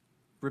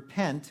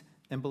 Repent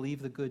and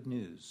believe the good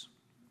news.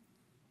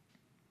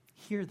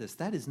 Hear this.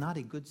 That is not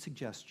a good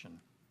suggestion.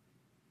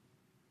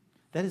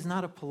 That is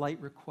not a polite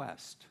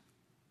request.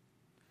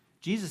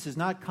 Jesus is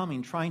not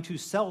coming trying to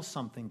sell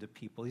something to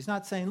people. He's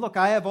not saying, look,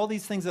 I have all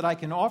these things that I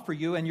can offer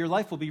you, and your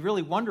life will be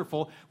really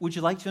wonderful. Would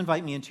you like to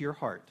invite me into your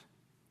heart?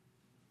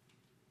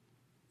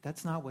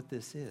 That's not what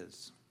this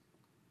is.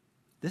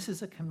 This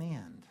is a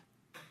command.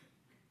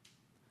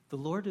 The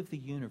Lord of the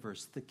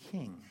universe, the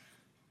King,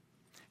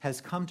 has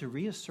come to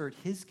reassert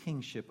his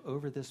kingship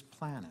over this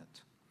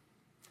planet.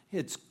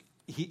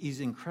 He's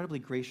incredibly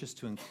gracious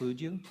to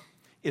include you.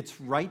 It's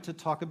right to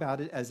talk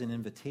about it as an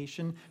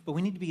invitation, but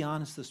we need to be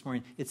honest this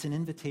morning. It's an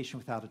invitation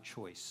without a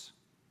choice.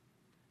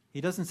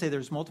 He doesn't say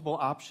there's multiple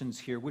options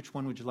here. Which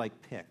one would you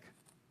like? Pick.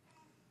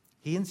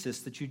 He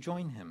insists that you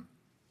join him.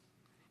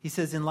 He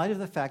says, in light of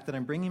the fact that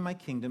I'm bringing my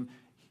kingdom,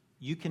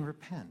 you can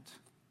repent.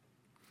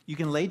 You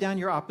can lay down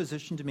your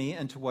opposition to me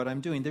and to what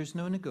I'm doing. There's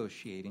no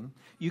negotiating.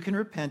 You can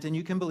repent and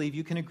you can believe.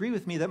 You can agree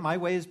with me that my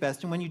way is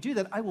best. And when you do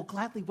that, I will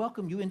gladly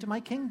welcome you into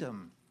my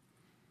kingdom.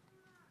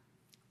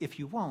 If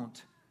you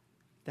won't,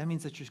 that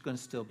means that you're going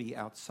to still be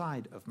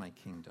outside of my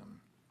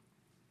kingdom.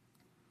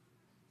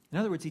 In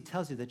other words, he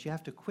tells you that you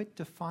have to quit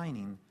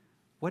defining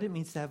what it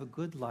means to have a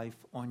good life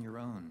on your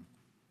own.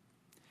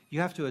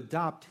 You have to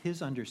adopt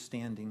his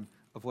understanding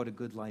of what a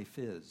good life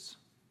is.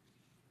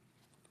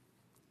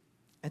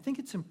 I think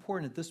it's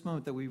important at this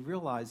moment that we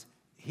realize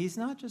he's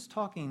not just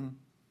talking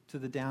to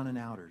the down and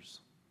outers.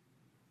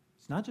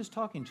 He's not just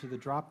talking to the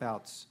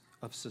dropouts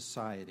of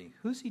society.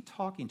 Who's he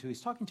talking to?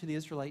 He's talking to the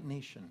Israelite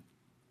nation.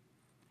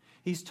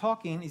 He's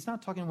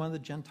not talking to one of the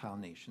Gentile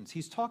nations.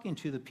 He's talking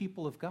to the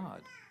people of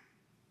God,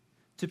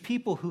 to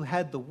people who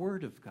had the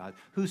Word of God,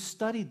 who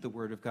studied the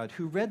Word of God,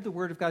 who read the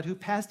Word of God, who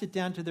passed it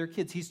down to their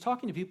kids. He's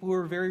talking to people who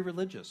were very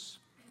religious.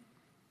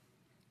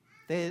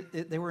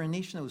 They were a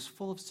nation that was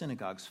full of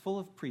synagogues, full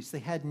of priests. They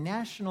had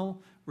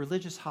national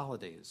religious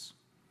holidays.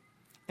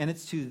 And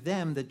it's to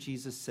them that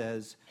Jesus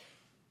says,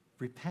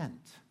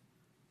 repent.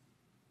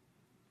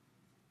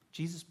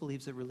 Jesus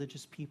believes that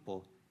religious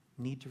people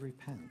need to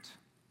repent.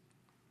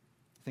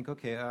 Think,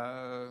 okay,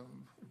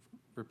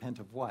 repent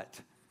of what?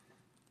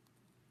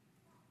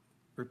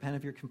 Repent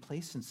of your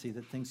complacency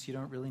that thinks you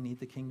don't really need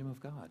the kingdom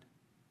of God.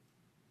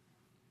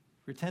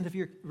 Repent of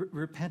your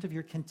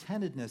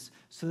contentedness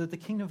so that the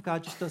kingdom of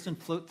God just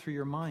doesn't float through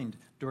your mind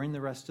during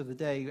the rest of the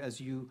day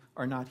as you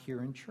are not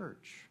here in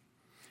church.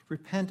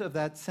 Repent of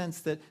that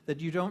sense that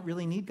you don't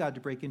really need God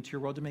to break into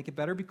your world to make it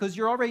better because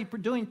you're already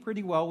doing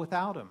pretty well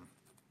without him.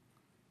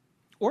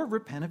 Or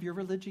repent of your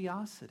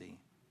religiosity.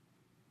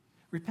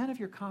 Repent of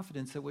your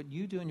confidence that what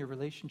you do in your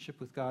relationship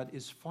with God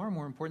is far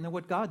more important than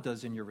what God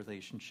does in your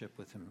relationship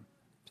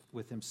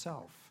with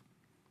himself.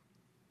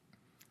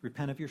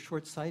 Repent of your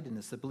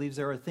short-sightedness that believes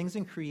there are things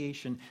in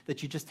creation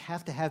that you just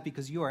have to have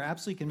because you are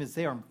absolutely convinced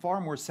they are far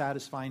more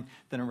satisfying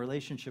than a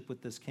relationship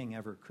with this king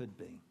ever could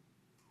be.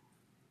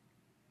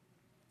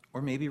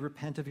 Or maybe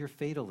repent of your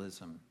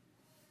fatalism.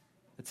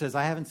 It says,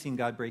 I haven't seen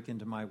God break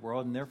into my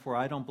world, and therefore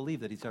I don't believe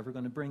that he's ever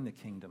going to bring the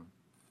kingdom.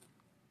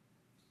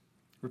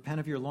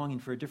 Repent of your longing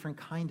for a different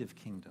kind of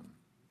kingdom.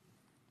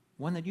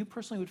 One that you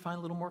personally would find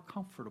a little more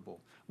comfortable.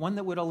 One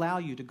that would allow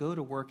you to go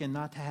to work and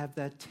not to have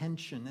that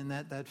tension and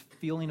that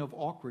feeling of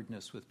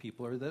awkwardness with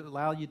people, or that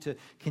allow you to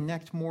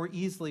connect more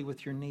easily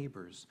with your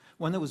neighbors.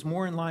 One that was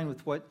more in line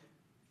with what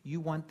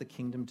you want the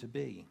kingdom to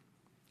be.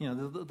 You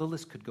know, the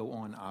list could go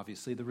on,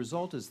 obviously. The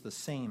result is the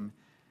same.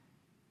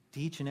 To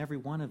each and every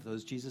one of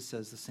those, Jesus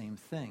says the same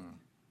thing.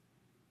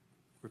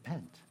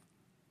 Repent.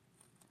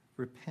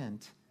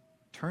 Repent.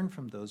 Turn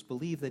from those.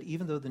 Believe that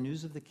even though the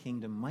news of the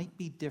kingdom might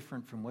be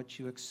different from what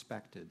you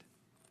expected,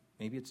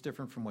 maybe it's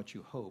different from what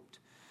you hoped,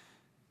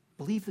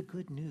 believe the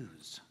good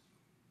news.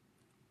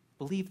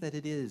 Believe that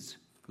it is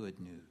good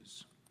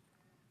news.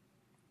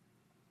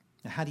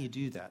 Now, how do you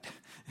do that?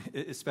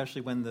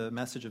 Especially when the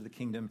message of the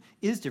kingdom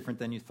is different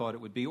than you thought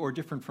it would be, or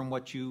different from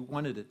what you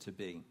wanted it to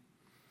be.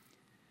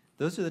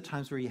 Those are the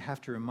times where you have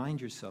to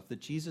remind yourself that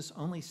Jesus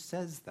only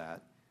says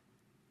that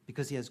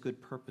because he has good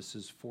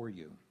purposes for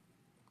you.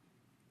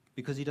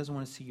 Because he doesn't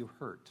want to see you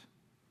hurt.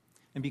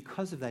 And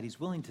because of that, he's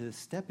willing to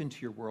step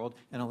into your world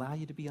and allow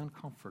you to be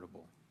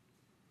uncomfortable.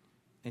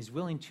 And he's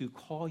willing to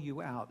call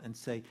you out and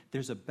say,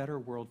 there's a better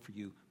world for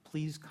you.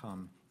 Please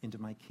come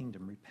into my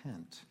kingdom.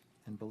 Repent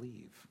and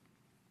believe.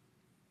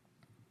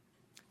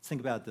 Let's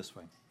think about it this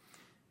way.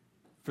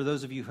 For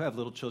those of you who have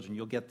little children,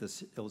 you'll get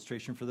this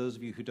illustration. For those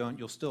of you who don't,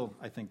 you'll still,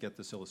 I think, get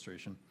this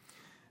illustration.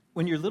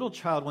 When your little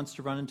child wants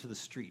to run into the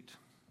street,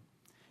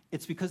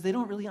 it's because they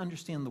don't really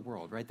understand the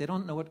world, right? They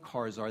don't know what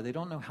cars are. They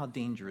don't know how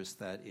dangerous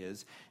that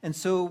is. And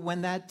so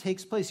when that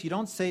takes place, you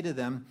don't say to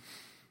them,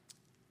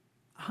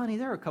 honey,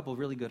 there are a couple of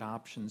really good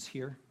options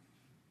here.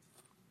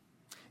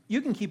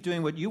 You can keep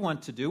doing what you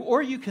want to do,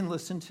 or you can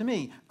listen to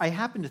me. I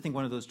happen to think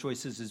one of those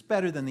choices is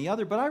better than the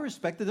other, but I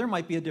respect that there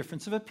might be a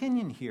difference of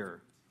opinion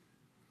here.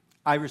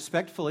 I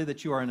respect fully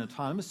that you are an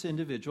autonomous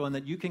individual and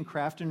that you can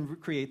craft and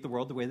create the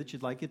world the way that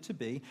you'd like it to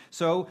be.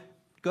 So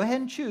go ahead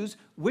and choose.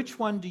 Which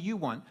one do you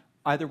want?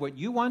 Either what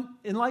you want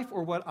in life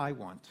or what I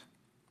want.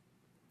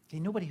 Okay,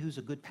 nobody who's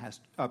a good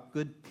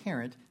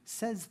parent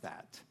says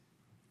that.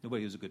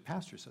 Nobody who's a good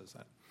pastor says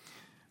that.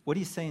 What do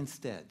you say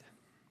instead?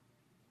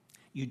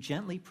 You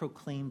gently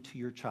proclaim to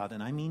your child,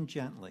 and I mean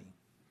gently,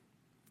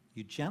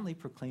 you gently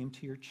proclaim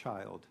to your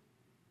child,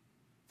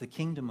 the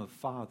kingdom of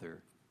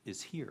Father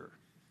is here.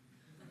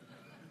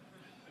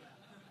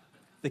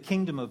 The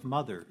kingdom of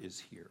Mother is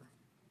here.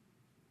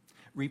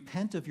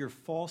 Repent of your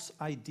false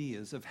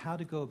ideas of how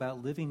to go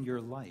about living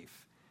your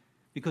life,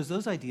 because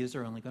those ideas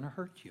are only going to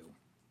hurt you.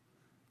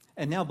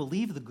 And now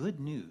believe the good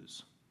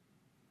news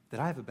that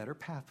I have a better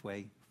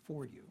pathway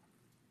for you.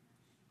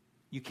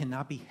 You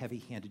cannot be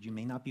heavy-handed. You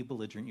may not be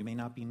belligerent. You may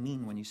not be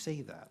mean when you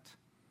say that.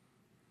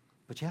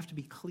 But you have to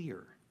be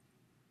clear.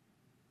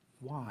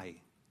 Why?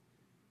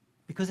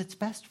 Because it's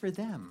best for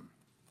them.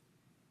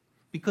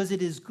 Because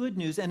it is good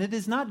news, and it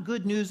is not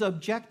good news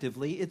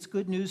objectively, it's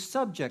good news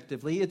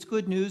subjectively, it's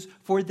good news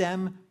for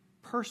them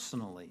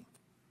personally.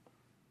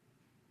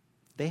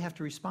 They have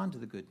to respond to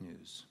the good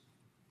news.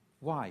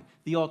 Why?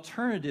 The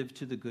alternative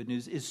to the good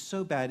news is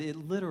so bad it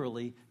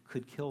literally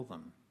could kill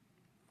them.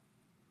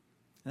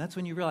 And that's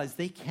when you realize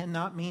they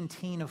cannot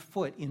maintain a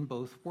foot in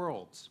both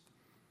worlds.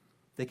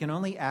 They can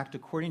only act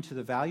according to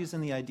the values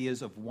and the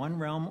ideas of one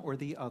realm or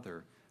the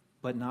other,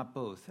 but not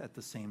both at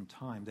the same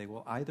time. They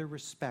will either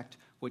respect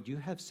what you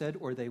have said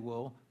or they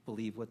will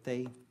believe what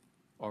they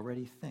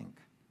already think.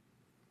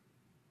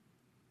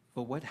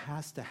 But what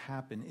has to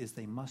happen is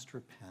they must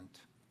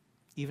repent.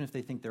 Even if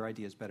they think their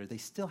idea is better, they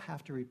still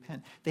have to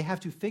repent. They have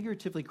to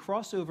figuratively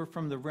cross over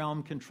from the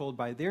realm controlled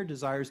by their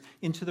desires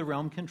into the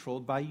realm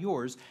controlled by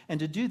yours. And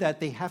to do that,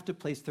 they have to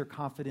place their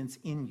confidence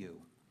in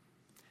you.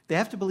 They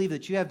have to believe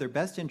that you have their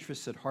best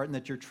interests at heart and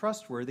that you're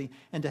trustworthy.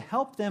 And to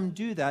help them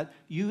do that,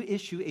 you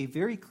issue a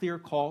very clear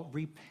call: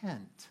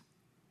 repent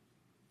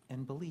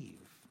and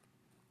believe.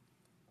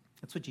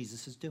 That's what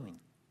Jesus is doing.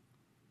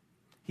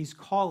 He's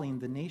calling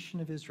the nation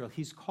of Israel.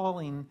 He's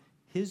calling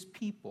his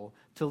people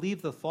to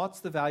leave the thoughts,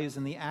 the values,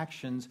 and the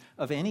actions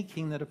of any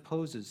kingdom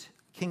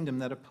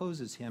that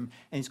opposes him,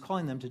 and he's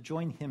calling them to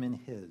join him in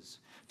his,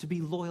 to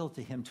be loyal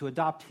to him, to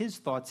adopt his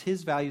thoughts,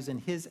 his values,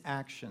 and his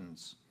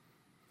actions,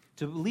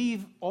 to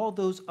leave all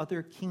those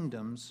other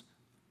kingdoms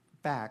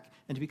back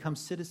and to become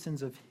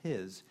citizens of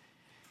his,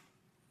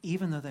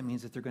 even though that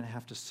means that they're going to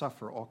have to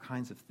suffer all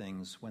kinds of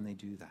things when they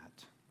do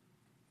that.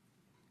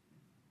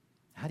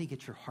 How do you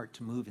get your heart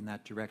to move in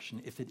that direction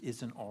if it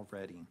isn't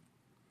already?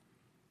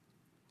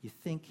 You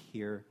think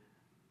here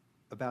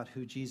about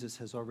who Jesus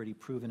has already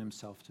proven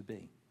himself to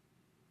be.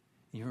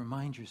 And you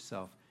remind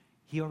yourself,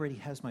 he already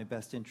has my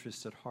best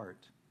interests at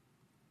heart.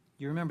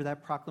 You remember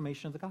that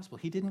proclamation of the gospel.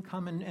 He didn't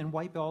come and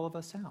wipe all of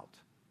us out.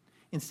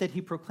 Instead,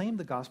 he proclaimed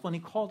the gospel and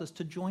he called us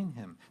to join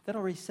him. That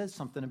already says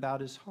something about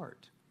his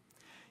heart.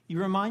 You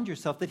remind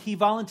yourself that he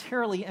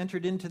voluntarily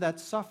entered into that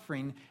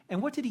suffering,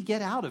 and what did he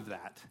get out of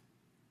that?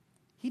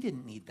 He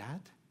didn't need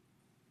that.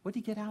 What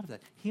did he get out of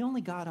that? He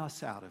only got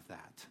us out of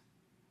that.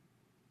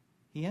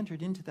 He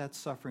entered into that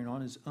suffering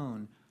on his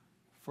own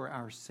for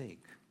our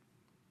sake.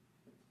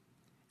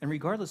 And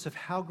regardless of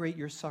how great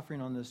your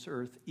suffering on this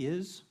earth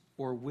is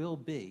or will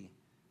be,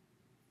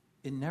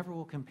 it never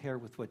will compare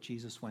with what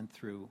Jesus went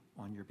through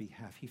on your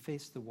behalf. He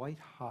faced the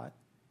white-hot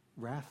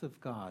wrath of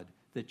God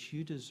that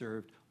you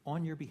deserved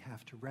on your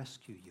behalf to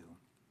rescue you.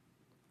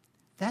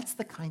 That's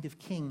the kind of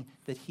king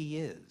that he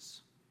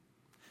is.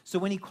 So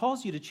when he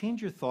calls you to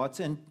change your thoughts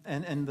and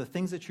the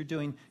things that you're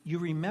doing, you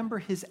remember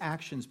his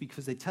actions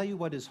because they tell you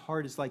what his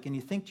heart is like, and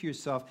you think to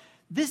yourself,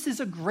 this is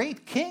a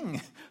great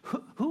king.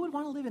 Who would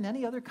want to live in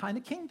any other kind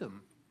of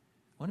kingdom?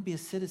 I want to be a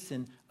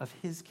citizen of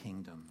his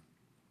kingdom.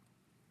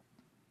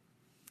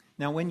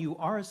 Now, when you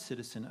are a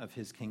citizen of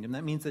his kingdom,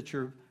 that means that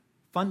your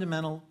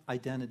fundamental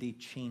identity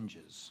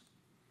changes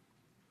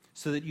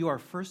so that you are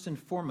first and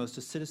foremost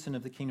a citizen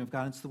of the kingdom of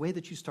God. It's the way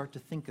that you start to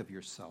think of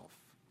yourself.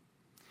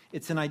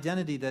 It's an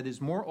identity that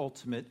is more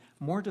ultimate,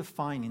 more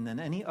defining than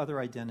any other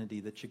identity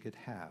that you could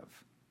have.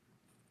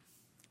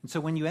 And so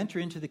when you enter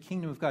into the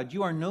kingdom of God,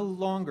 you are no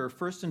longer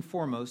first and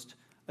foremost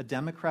a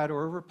Democrat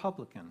or a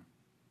Republican.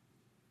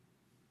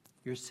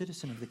 You're a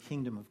citizen of the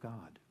kingdom of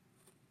God.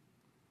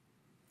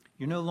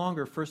 You're no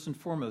longer first and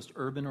foremost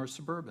urban or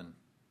suburban.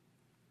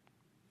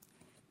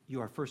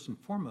 You are first and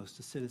foremost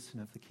a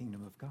citizen of the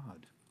kingdom of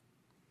God.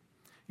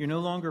 You're no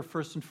longer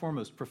first and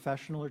foremost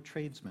professional or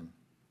tradesman,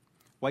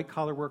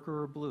 white-collar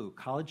worker or blue,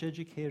 college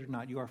educated or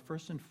not. You are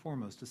first and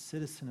foremost a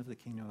citizen of the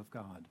kingdom of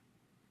God.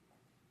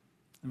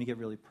 Let me get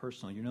really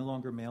personal. You're no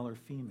longer male or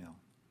female,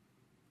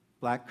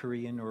 black,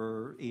 Korean,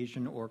 or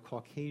Asian, or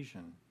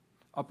Caucasian,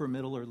 upper,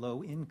 middle, or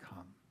low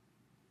income.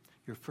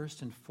 You're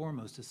first and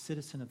foremost a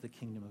citizen of the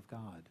kingdom of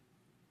God.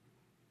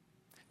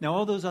 Now,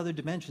 all those other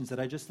dimensions that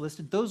I just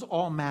listed, those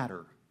all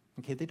matter.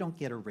 Okay, they don't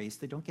get erased.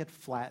 They don't get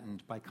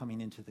flattened by coming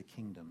into the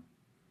kingdom.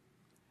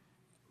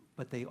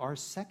 But they are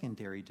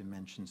secondary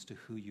dimensions to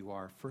who you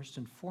are. First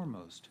and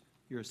foremost,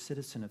 you're a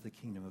citizen of the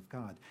kingdom of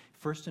God.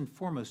 First and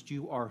foremost,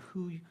 you are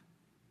who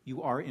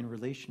you are in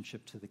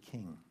relationship to the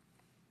king.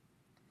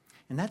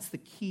 And that's the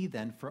key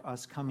then for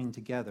us coming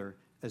together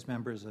as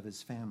members of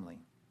his family.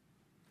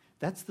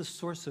 That's the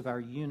source of our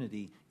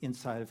unity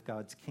inside of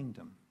God's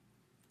kingdom.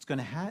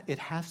 It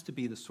has to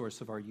be the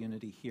source of our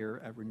unity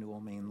here at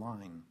Renewal Main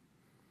Line.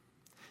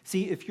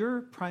 See, if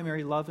your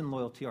primary love and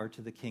loyalty are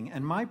to the king,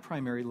 and my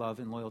primary love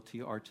and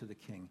loyalty are to the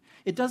king,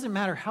 it doesn't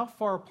matter how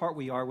far apart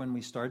we are when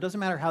we start. It doesn't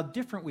matter how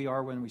different we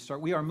are when we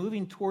start. We are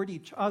moving toward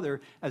each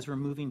other as we're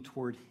moving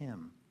toward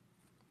him.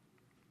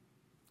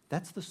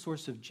 That's the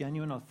source of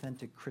genuine,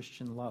 authentic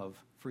Christian love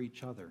for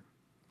each other.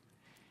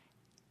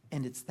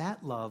 And it's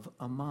that love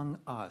among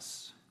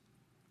us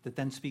that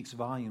then speaks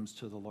volumes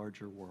to the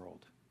larger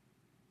world.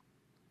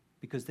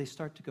 Because they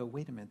start to go,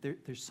 wait a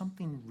minute, there's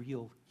something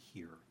real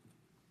here.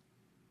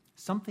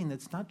 Something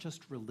that's not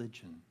just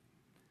religion.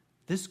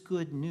 This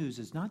good news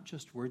is not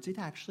just words, it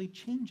actually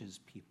changes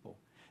people.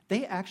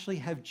 They actually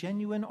have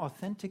genuine,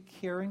 authentic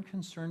care and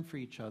concern for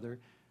each other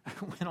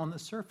when on the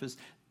surface,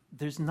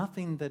 there's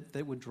nothing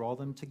that would draw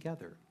them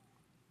together.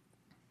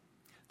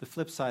 The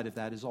flip side of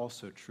that is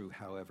also true,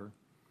 however.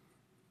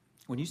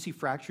 When you see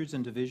fractures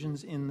and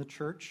divisions in the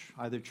church,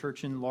 either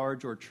church in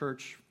large or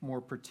church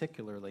more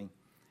particularly,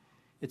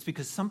 it's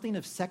because something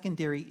of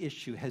secondary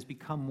issue has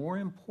become more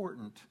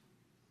important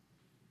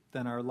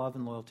than our love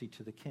and loyalty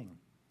to the king,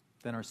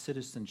 than our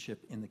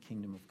citizenship in the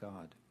kingdom of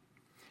God.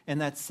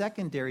 And that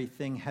secondary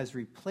thing has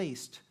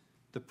replaced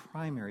the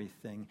primary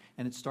thing,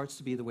 and it starts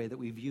to be the way that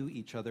we view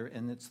each other,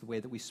 and it's the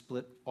way that we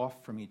split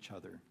off from each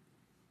other.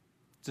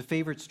 It's a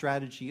favorite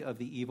strategy of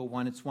the evil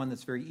one. It's one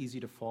that's very easy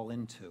to fall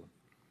into.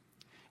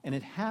 And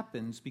it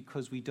happens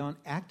because we don't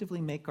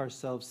actively make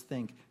ourselves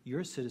think, you're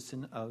a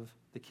citizen of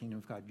the kingdom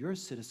of God. You're a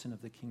citizen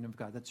of the kingdom of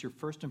God. That's your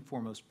first and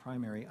foremost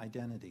primary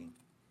identity.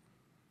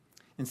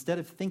 Instead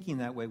of thinking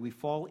that way, we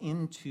fall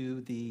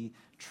into the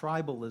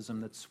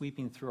tribalism that's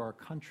sweeping through our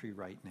country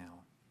right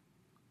now.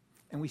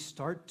 And we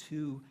start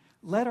to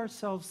let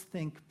ourselves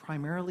think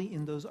primarily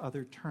in those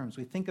other terms.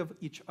 We think of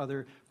each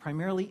other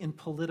primarily in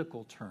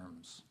political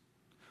terms,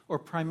 or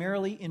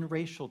primarily in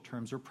racial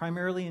terms, or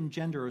primarily in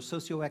gender or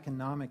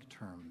socioeconomic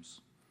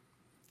terms.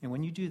 And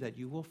when you do that,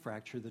 you will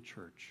fracture the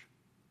church.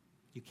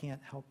 You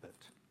can't help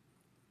it.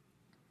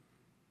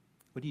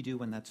 What do you do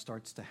when that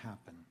starts to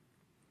happen?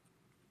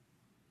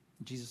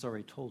 Jesus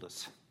already told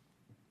us.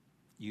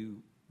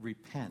 You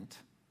repent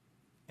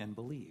and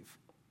believe.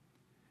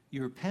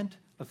 You repent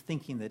of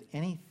thinking that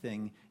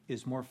anything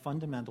is more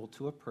fundamental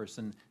to a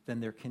person than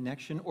their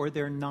connection or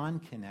their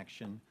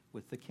non-connection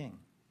with the king.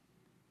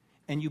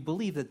 And you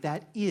believe that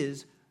that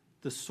is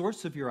the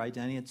source of your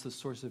identity. It's the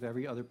source of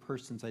every other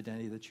person's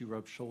identity that you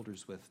rub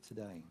shoulders with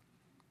today.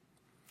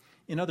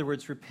 In other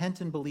words,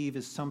 repent and believe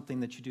is something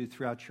that you do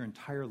throughout your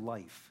entire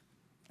life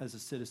as a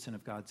citizen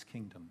of God's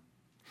kingdom.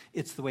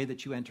 It's the way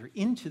that you enter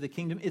into the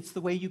kingdom. It's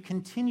the way you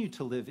continue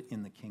to live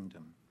in the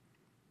kingdom.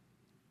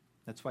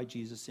 That's why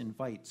Jesus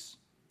invites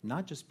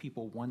not just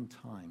people one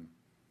time,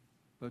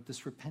 But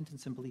this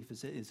repentance and belief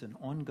is an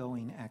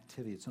ongoing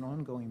activity. It's an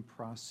ongoing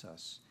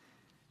process.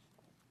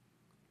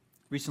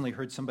 Recently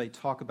heard somebody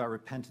talk about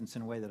repentance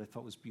in a way that I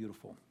thought was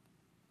beautiful.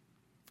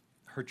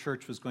 Her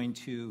church was going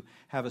to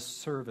have a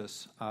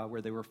service where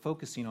they were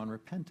focusing on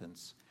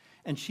repentance.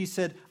 And she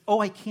said, "Oh,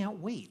 I can't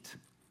wait."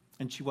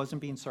 And she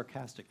wasn't being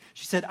sarcastic.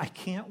 She said, "I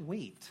can't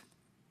wait.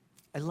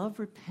 I love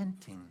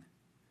repenting.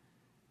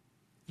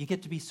 You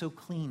get to be so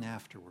clean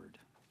afterward."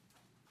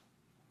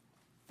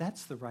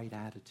 That's the right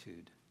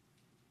attitude.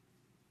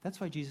 That's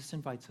why Jesus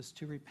invites us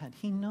to repent.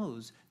 He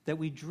knows that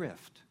we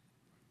drift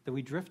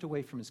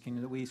away from his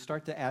kingdom, that we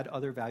start to add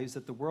other values,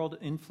 that the world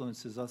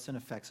influences us and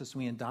affects us,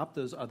 and we adopt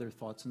those other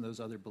thoughts and those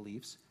other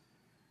beliefs.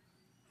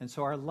 And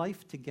so our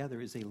life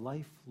together is a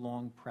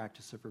lifelong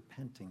practice of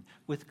repenting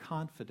with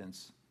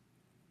confidence,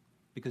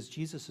 because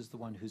Jesus is the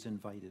one who's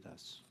invited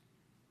us.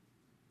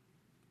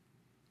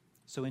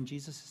 So in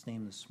Jesus'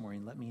 name this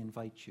morning, let me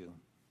invite you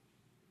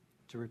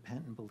to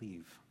repent and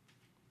believe.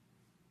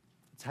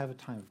 Let's have a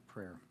time of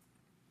prayer.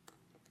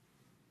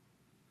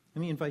 Let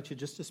me invite you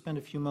just to spend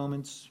a few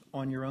moments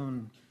on your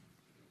own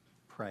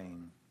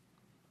praying.